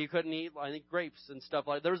 He couldn't eat, I think, grapes and stuff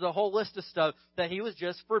like that. There was a whole list of stuff that he was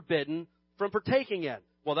just forbidden from partaking in.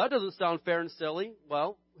 Well, that doesn't sound fair and silly.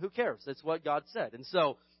 Well, who cares? It's what God said. And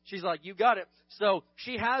so she's like, you got it. So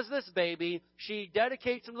she has this baby. She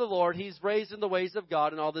dedicates him to the Lord. He's raised in the ways of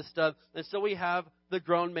God and all this stuff. And so we have the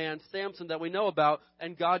grown man, Samson, that we know about.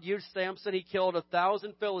 And God used Samson. He killed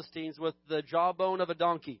 1,000 Philistines with the jawbone of a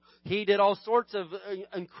donkey. He did all sorts of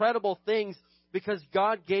incredible things because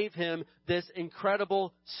God gave him this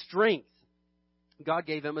incredible strength. God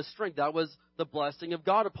gave him a strength. That was the blessing of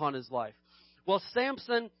God upon his life. Well,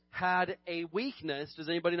 Samson had a weakness. Does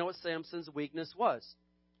anybody know what Samson's weakness was?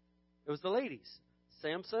 It was the ladies.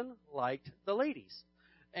 Samson liked the ladies.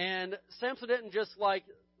 And Samson didn't just like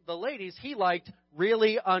the ladies. He liked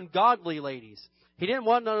really ungodly ladies. He didn't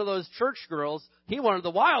want none of those church girls. He wanted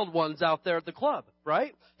the wild ones out there at the club,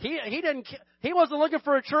 right? He wasn't looking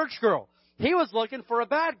for a church girl. He was looking for a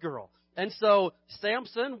bad girl. And so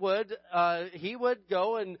Samson would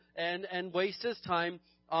go and waste his time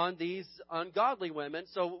on these ungodly women.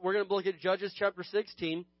 So we're going to look at Judges chapter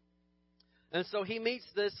 16. And so he meets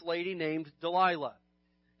this lady named Delilah.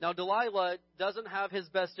 Now, Delilah doesn't have his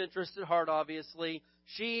best interest at heart, obviously.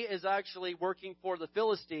 She is actually working for the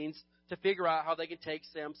Philistines to figure out how they can take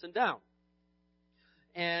Samson down.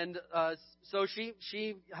 And so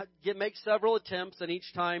she makes several attempts, and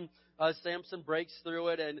each time Samson breaks through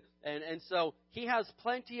it. And so he has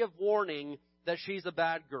plenty of warning that she's a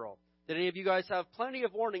bad girl. Did any of you guys have plenty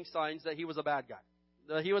of warning signs that he was a bad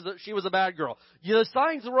guy? She was a bad girl. The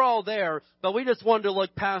signs were all there, but we just wanted to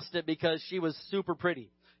look past it because she was super pretty.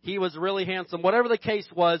 He was really handsome. Whatever the case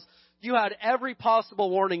was, you had every possible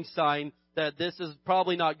warning sign that this is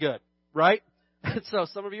probably not good, right? So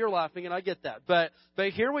some of you are laughing, and I get that. But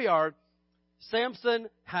here we are. Samson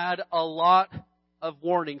had a lot of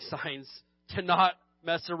warning signs to not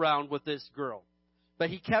mess around with this girl. But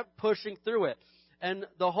he kept pushing through it. And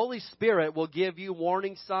the Holy Spirit will give you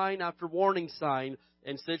warning sign after warning sign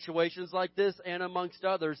in situations like this and amongst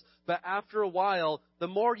others. But after a while, the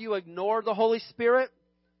more you ignore the Holy Spirit,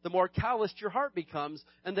 the more calloused your heart becomes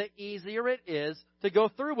and the easier it is to go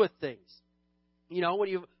through with things. when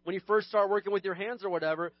you first start working with your hands or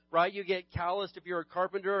whatever, right, you get calloused if you're a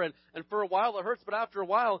carpenter, and for a while it hurts, but after a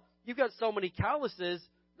while, you've got so many calluses,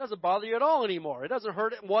 it doesn't bother you at all anymore. It doesn't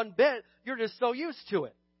hurt one bit. You're just so used to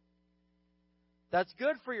it. That's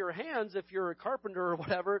good for your hands if you're a carpenter or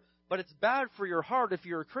whatever, but it's bad for your heart if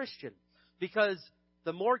you're a Christian. Because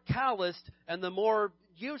the more calloused and the more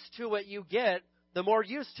used to it you get, the more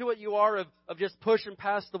used to it you are of just pushing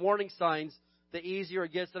past the warning signs, the easier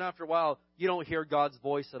it gets. And after a while, you don't hear God's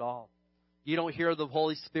voice at all. You don't hear the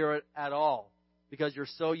Holy Spirit at all because you're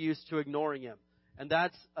so used to ignoring Him. And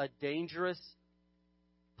that's a dangerous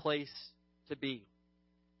place to be.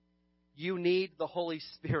 You need the Holy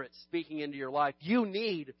Spirit speaking into your life. You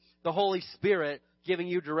need the Holy Spirit giving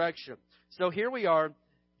you direction. So here we are,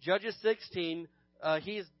 Judges 16.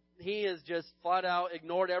 He has just flat out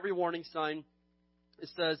ignored every warning sign. It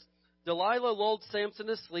says, Delilah lulled Samson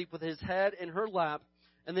to sleep with his head in her lap,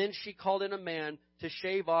 and then she called in a man to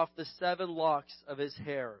shave off the 7 locks of his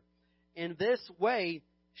hair. In this way,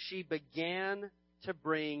 she began to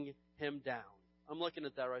bring him down. I'm looking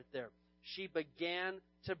at that right there. She began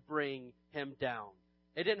to bring him down.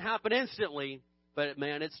 It didn't happen instantly, but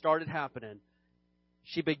man, it started happening.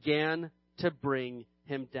 She began to bring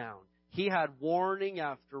him down. He had warning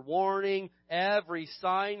after warning, every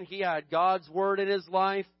sign. He had God's word in his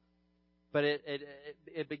life, but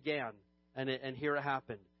it began, and here it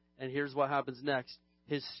happened. And here's what happens next.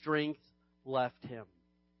 His strength left him.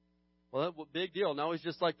 Well, that big deal. Now he's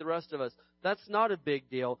just like the rest of us. That's not a big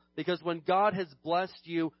deal, because when God has blessed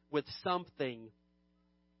you with something,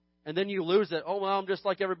 and then you lose it, oh, well, I'm just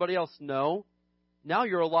like everybody else. No. Now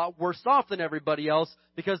you're a lot worse off than everybody else,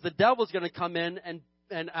 because the devil's going to come in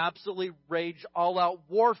and absolutely rage all-out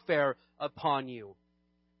warfare upon you.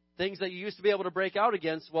 Things that you used to be able to break out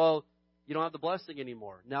against, well, you don't have the blessing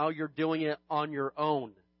anymore. Now you're doing it on your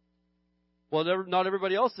own. Well, not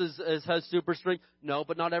everybody else has super strength. No,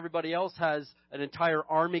 but not everybody else has an entire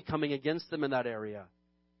army coming against them in that area.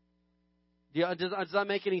 Does that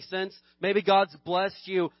make any sense? Maybe God's blessed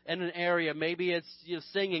you in an area. Maybe it's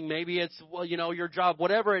singing. Maybe it's your job.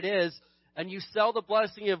 Whatever it is, and you sell the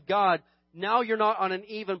blessing of God. Now you're not on an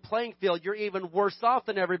even playing field. You're even worse off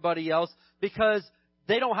than everybody else, because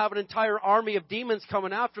they don't have an entire army of demons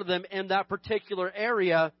coming after them in that particular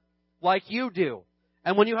area like you do.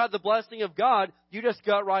 And when you had the blessing of God, you just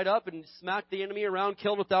got right up and smacked the enemy around,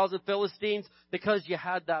 killed 1,000 Philistines because you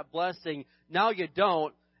had that blessing. Now you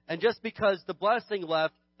don't. And just because the blessing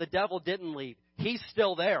left, the devil didn't leave. He's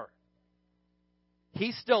still there.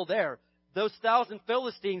 He's still there. Those 1,000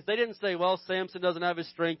 Philistines, they didn't say, well, Samson doesn't have his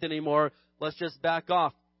strength anymore. Let's just back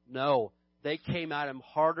off. No. They came at him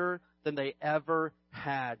harder than they ever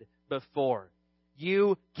had before.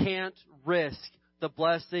 You can't risk the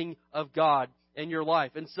blessing of God in your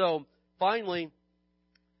life. And so, finally,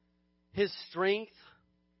 his strength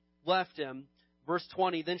left him. Verse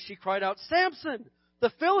 20, then she cried out, Samson,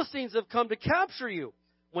 the Philistines have come to capture you.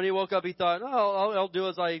 When he woke up, he thought, I'll do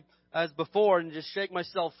as before and just shake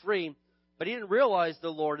myself free. But he didn't realize the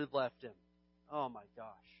Lord had left him. Oh, my gosh.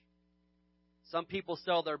 Some people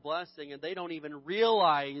sell their blessing and they don't even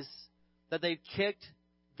realize that they've kicked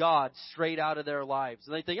God straight out of their lives.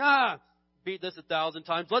 And they think, beat this 1,000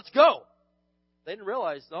 times. Let's go. They didn't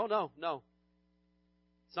realize, no.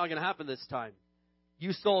 It's not going to happen this time.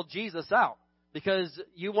 You sold Jesus out because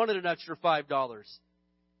you wanted an extra $5.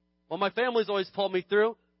 Well, my family's always pulled me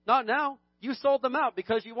through. Not now. You sold them out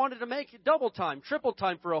because you wanted to make it double time, triple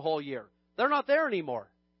time for a whole year. They're not there anymore.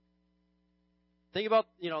 Think about,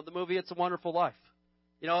 the movie It's a Wonderful Life.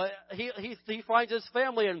 He finds his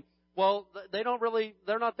family and, well,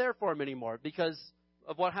 they're not there for him anymore because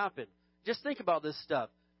of what happened. Just think about this stuff.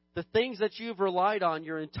 The things that you've relied on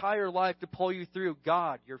your entire life to pull you through,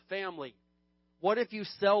 God, your family. What if you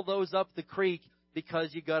sell those up the creek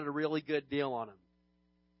because you got a really good deal on them?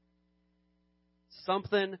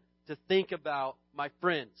 Something to think about, my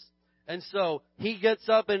friends. And so he gets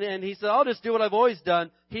up and he said, I'll just do what I've always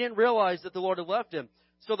done. He didn't realize that the Lord had left him.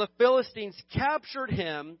 So the Philistines captured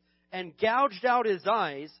him and gouged out his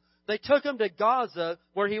eyes. They took him to Gaza,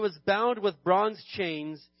 where he was bound with bronze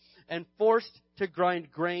chains and forced to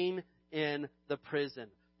grind grain in the prison.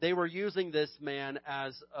 They were using this man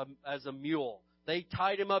as a mule. They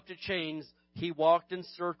tied him up to chains. He walked in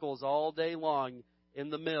circles all day long in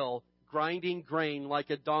the mill, grinding grain like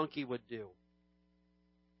a donkey would do.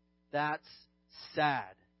 That's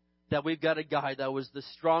sad that we've got a guy that was the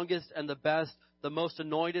strongest and the best, the most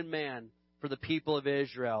anointed man for the people of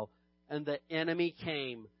Israel. And the enemy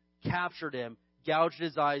came, captured him, gouged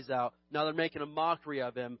his eyes out. Now they're making a mockery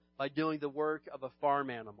of him by doing the work of a farm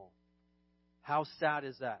animal. How sad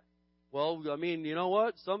is that? Well, I mean, you know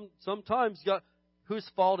what? Sometimes God, whose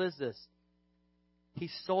fault is this? He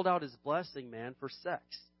sold out his blessing, man, for sex.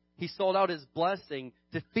 He sold out his blessing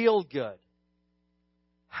to feel good.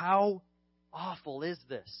 How awful is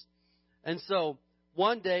this? And so,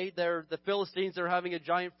 one day, the Philistines are having a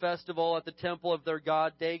giant festival at the temple of their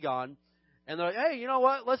god, Dagon. And they're like, hey, you know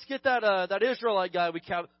what? Let's get that Israelite guy we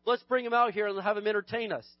kept. Let's bring him out here and have him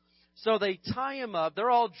entertain us. So they tie him up. They're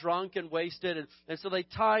all drunk and wasted. And so they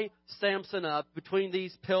tie Samson up between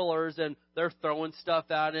these pillars, and they're throwing stuff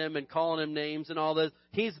at him and calling him names and all this.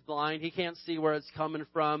 He's blind. He can't see where it's coming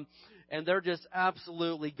from. And they're just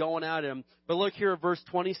absolutely going at him. But look here at verse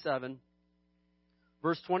 27.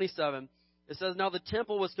 Verse 27. It says, now the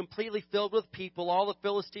temple was completely filled with people. All the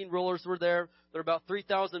Philistine rulers were there. There were about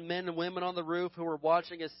 3,000 men and women on the roof who were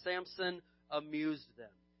watching as Samson amused them.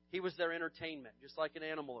 He was their entertainment, just like an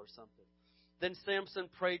animal or something. Then Samson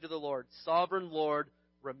prayed to the Lord, Sovereign Lord,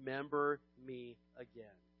 remember me again.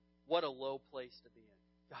 What a low place to be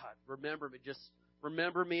in. God, remember me. Just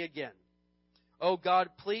remember me again. Oh God,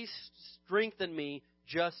 please strengthen me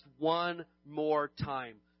just one more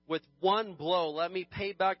time. With one blow, let me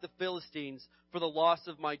pay back the Philistines for the loss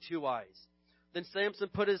of my 2 eyes. Then Samson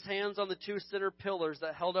put his hands on the 2 center pillars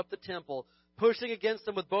that held up the temple. Pushing against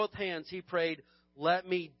them with both hands, he prayed, let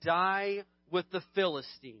me die with the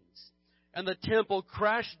Philistines. And the temple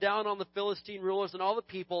crashed down on the Philistine rulers and all the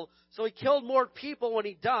people. So he killed more people when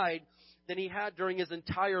he died than he had during his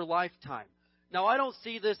entire lifetime. Now, I don't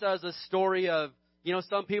see this as a story of,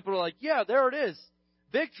 some people are like, yeah, there it is.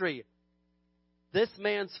 Victory. This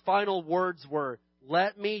man's final words were,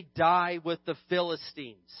 let me die with the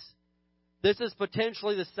Philistines. This is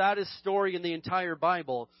potentially the saddest story in the entire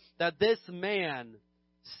Bible, that this man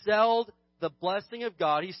sold the blessing of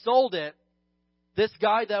God. He sold it. This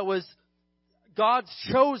guy that was God's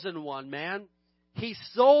chosen one, man. He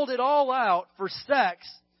sold it all out for sex,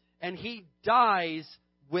 and he dies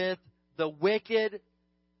with the wicked.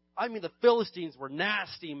 I mean, the Philistines were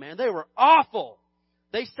nasty, man. They were awful.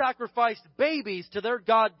 They sacrificed babies to their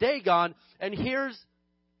god Dagon. And here's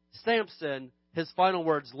Samson, his final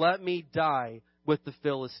words, let me die with the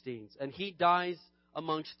Philistines. And he dies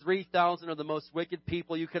amongst 3,000 of the most wicked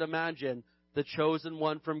people you could imagine, the chosen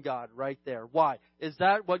one from God right there. Why? Is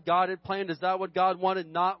that what God had planned? Is that what God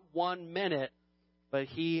wanted? Not 1 minute. But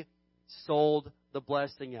he sold the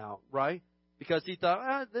blessing out, right? Because he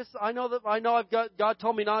thought, I know God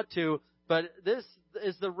told me not to, but this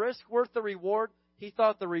is the risk worth the reward? He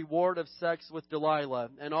thought the reward of sex with Delilah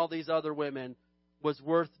and all these other women was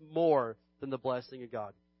worth more than the blessing of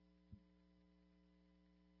God.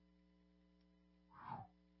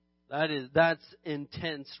 That's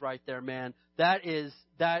intense right there, man. That is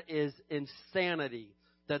insanity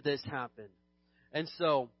that this happened. And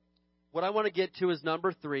so, what I want to get to is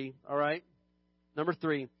number 3, all right? Number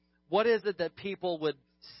 3. What is it that people would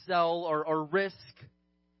sell or risk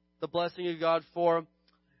the blessing of God for?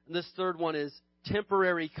 And this third one is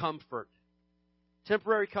temporary comfort.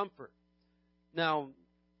 Temporary comfort. Now,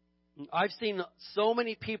 I've seen so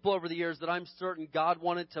many people over the years that I'm certain God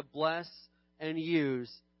wanted to bless and use,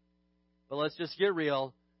 but let's just get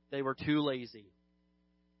real, they were too lazy.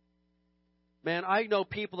 Man, I know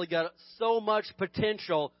people that got so much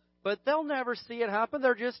potential, but they'll never see it happen.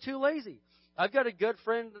 They're just too lazy. I've got a good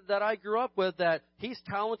friend that I grew up with that he's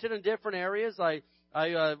talented in different areas. I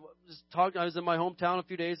was in my hometown a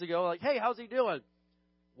few days ago. Like, hey, how's he doing?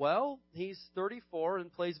 Well, he's 34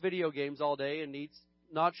 and plays video games all day and eats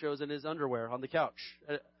nachos in his underwear on the couch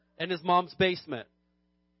in his mom's basement.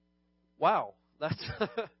 Wow, that's.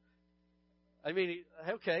 I mean,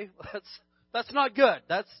 okay, that's not good.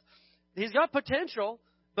 He's got potential,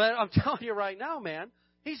 but I'm telling you right now, man,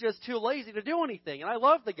 he's just too lazy to do anything. And I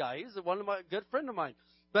love the guy; he's a good friend of mine,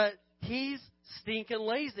 but he's stinking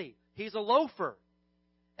lazy. He's a loafer.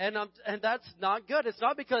 And that's not good. It's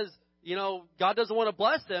not because, God doesn't want to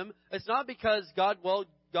bless him. It's not because God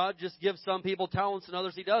just gives some people talents and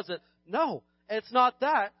others he doesn't. No, it's not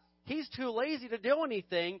that. He's too lazy to do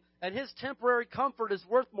anything, and his temporary comfort is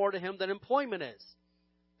worth more to him than employment is.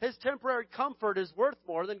 His temporary comfort is worth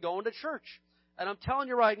more than going to church. And I'm telling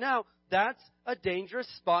you right now, that's a dangerous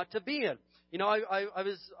spot to be in. I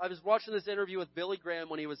was watching this interview with Billy Graham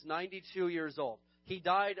when he was 92 years old. He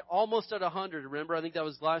died almost at 100. Remember, I think that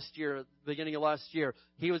was last year, beginning of last year.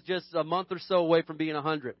 He was just a month or so away from being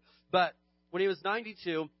 100. But when he was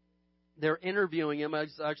 92, they're interviewing him.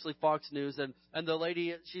 It's actually Fox News. And the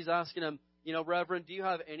lady, she's asking him, Reverend, do you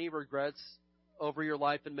have any regrets over your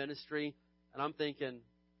life in ministry? And I'm thinking,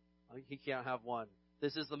 he can't have one.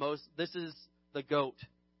 This is the GOAT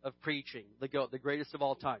of preaching. The GOAT, the greatest of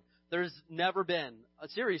all time. There's never been,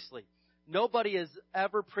 seriously, Nobody has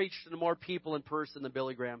ever preached to more people in person than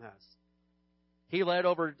Billy Graham has. He led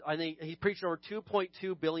over, I think, he preached over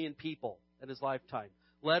 2.2 billion people in his lifetime.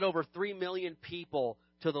 Led over 3 million people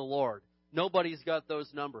to the Lord. Nobody's got those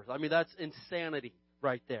numbers. I mean, that's insanity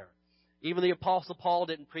right there. Even the Apostle Paul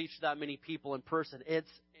didn't preach to that many people in person.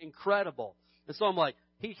 It's incredible. And so I'm like,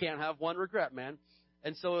 he can't have one regret, man.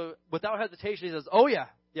 And so without hesitation, he says, oh yeah,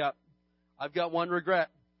 I've got one regret.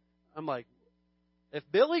 I'm like, if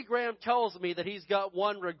Billy Graham tells me that he's got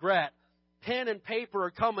one regret, pen and paper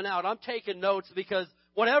are coming out. I'm taking notes because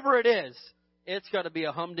whatever it is, it's got to be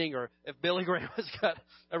a humdinger if Billy Graham has got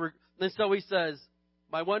a regret. And so he says,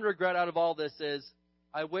 my one regret out of all this is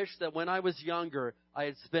I wish that when I was younger, I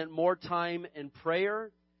had spent more time in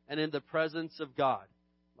prayer and in the presence of God.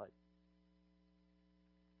 Like,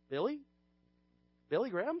 Billy? Billy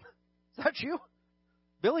Graham? Is that you?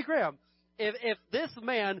 Billy Graham. If this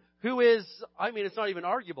man who is, I mean, it's not even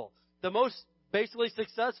arguable, the most basically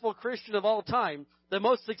successful Christian of all time, the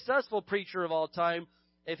most successful preacher of all time,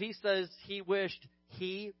 if he says he wished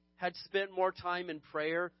he had spent more time in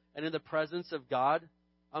prayer and in the presence of God,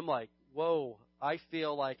 I'm like, whoa, I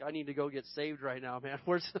feel like I need to go get saved right now, man.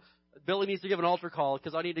 Billy needs to give an altar call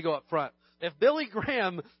because I need to go up front. If Billy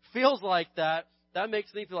Graham feels like that, that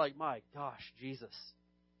makes me feel like, my gosh, Jesus.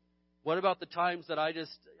 What about the times that I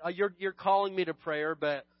just, you're calling me to prayer,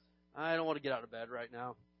 but I don't want to get out of bed right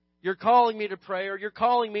now. You're calling me to prayer. You're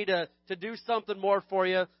calling me to do something more for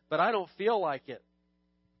you, but I don't feel like it.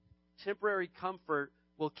 Temporary comfort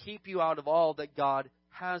will keep you out of all that God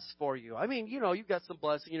has for you. I mean, you've got some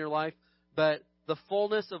blessing in your life, but the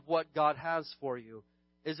fullness of what God has for you,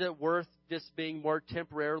 is it worth just being more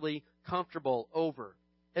temporarily comfortable over?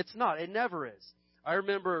 It's not. It never is. I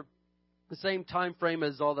remember the same time frame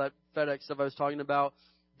as all that FedEx stuff I was talking about.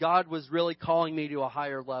 God was really calling me to a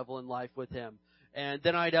higher level in life with Him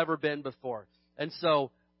than I'd ever been before. And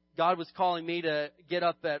so God was calling me to get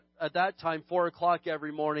up at that time, 4 o'clock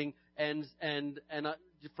every morning and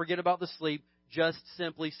forget about the sleep, just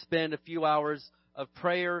simply spend a few hours of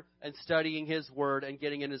prayer and studying His Word and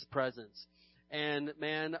getting in His presence. And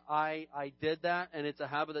man, I did that, and it's a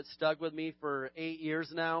habit that stuck with me for 8 years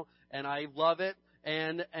now, and I love it,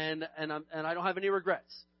 and I don't have any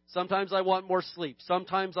regrets. Sometimes I want more sleep.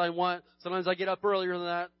 Sometimes I get up earlier than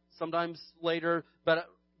that, sometimes later, but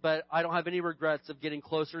I don't have any regrets of getting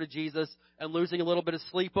closer to Jesus and losing a little bit of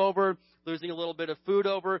sleep over, losing a little bit of food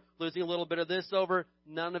over, losing a little bit of this over.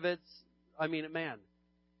 None of it's, man,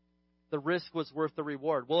 the risk was worth the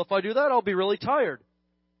reward. Well, if I do that, I'll be really tired.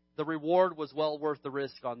 The reward was well worth the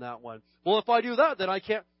risk on that one. Well, if I do that, then I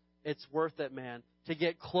can't. It's worth it, man. To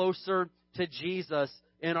get closer to Jesus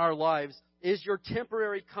in our lives, is your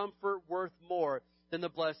temporary comfort worth more than the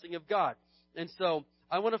blessing of God? And so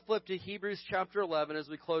I want to flip to Hebrews chapter 11 as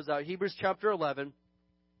we close out. Hebrews chapter 11.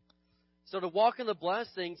 So to walk in the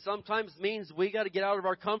blessing sometimes means we got to get out of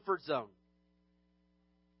our comfort zone.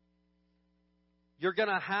 You're going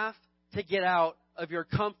to have to get out of your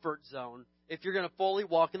comfort zone if you're going to fully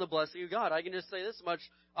walk in the blessing of God. I can just say this much.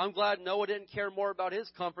 I'm glad Noah didn't care more about his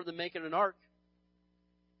comfort than making an ark.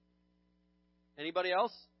 Anybody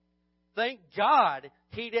else? Thank God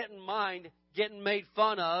he didn't mind getting made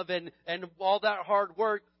fun of and all that hard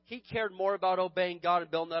work. He cared more about obeying God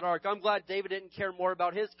and building that ark. I'm glad David didn't care more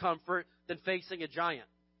about his comfort than facing a giant.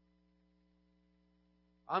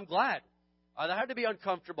 I'm glad. That had to be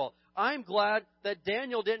uncomfortable. I'm glad that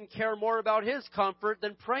Daniel didn't care more about his comfort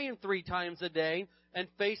than praying 3 times a day and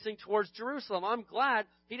facing towards Jerusalem. I'm glad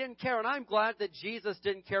he didn't care. And I'm glad that Jesus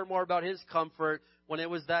didn't care more about his comfort when it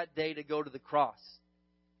was that day to go to the cross.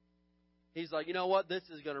 He's like, you know what? This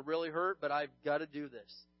is going to really hurt, but I've got to do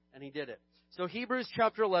this. And he did it. So Hebrews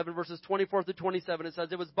chapter 11, verses 24 to 27, it says,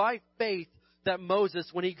 it was by faith that Moses,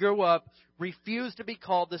 when he grew up, refused to be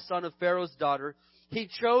called the son of Pharaoh's daughter. He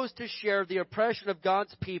chose to share the oppression of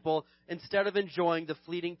God's people instead of enjoying the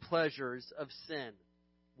fleeting pleasures of sin.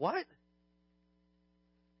 What?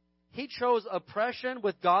 He chose oppression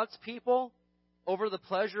with God's people over the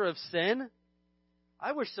pleasure of sin?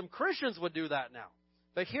 I wish some Christians would do that now.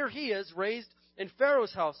 But here he is, raised in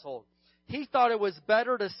Pharaoh's household. He thought it was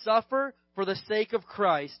better to suffer for the sake of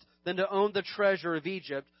Christ than to own the treasure of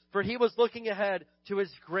Egypt, for he was looking ahead to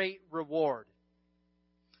his great reward.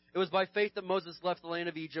 It was by faith that Moses left the land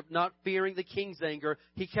of Egypt, not fearing the king's anger.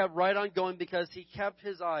 He kept right on going because he kept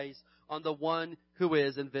his eyes on the one who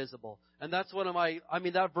is invisible. And that's one of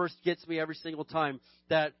that verse gets me every single time,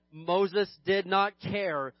 that Moses did not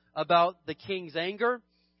care about the king's anger.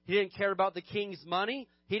 He didn't care about the king's money.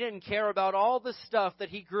 He didn't care about all the stuff that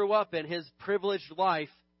he grew up in, his privileged life,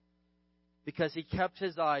 because he kept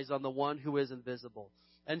his eyes on the one who is invisible.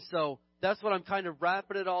 And so that's what I'm kind of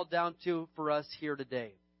wrapping it all down to for us here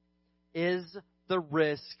today. Is the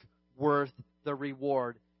risk worth the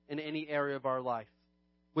reward in any area of our life?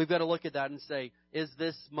 We've got to look at that and say, is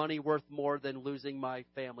this money worth more than losing my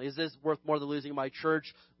family? Is this worth more than losing my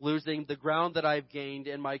church, losing the ground that I've gained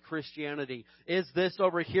in my Christianity? Is this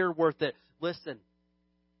over here worth it? Listen,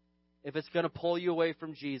 if it's going to pull you away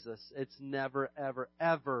from Jesus, it's never, ever,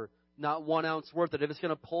 ever not 1 ounce worth it. If it's going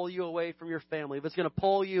to pull you away from your family, if it's going to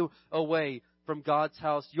pull you away from God's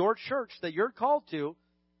house, your church that you're called to,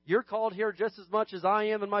 you're called here just as much as I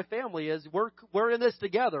am and my family is. We're in this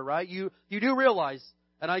together, right? You do realize.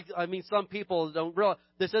 And I mean, some people don't realize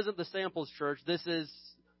this isn't the Samples Church. This is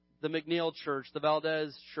the McNeil Church, the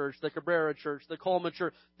Valdez Church, the Cabrera Church, the Coleman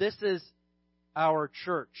Church. This is our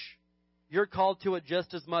church. You're called to it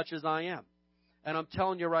just as much as I am. And I'm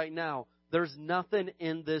telling you right now, there's nothing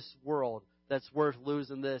in this world that's worth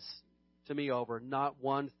losing this to me over. Not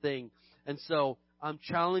one thing. And so I'm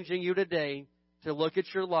challenging you today to look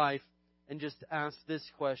at your life and just ask this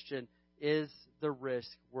question: is the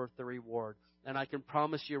risk worth the reward? And I can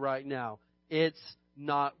promise you right now, it's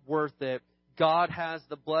not worth it. God has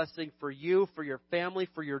the blessing for you, for your family,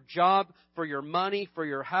 for your job, for your money, for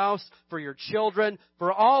your house, for your children,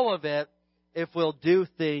 for all of it, if we'll do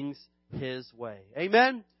things His way.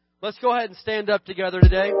 Amen? Let's go ahead and stand up together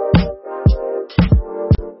today.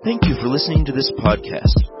 Thank you for listening to this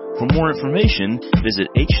podcast. For more information, visit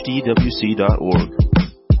hdwc.org.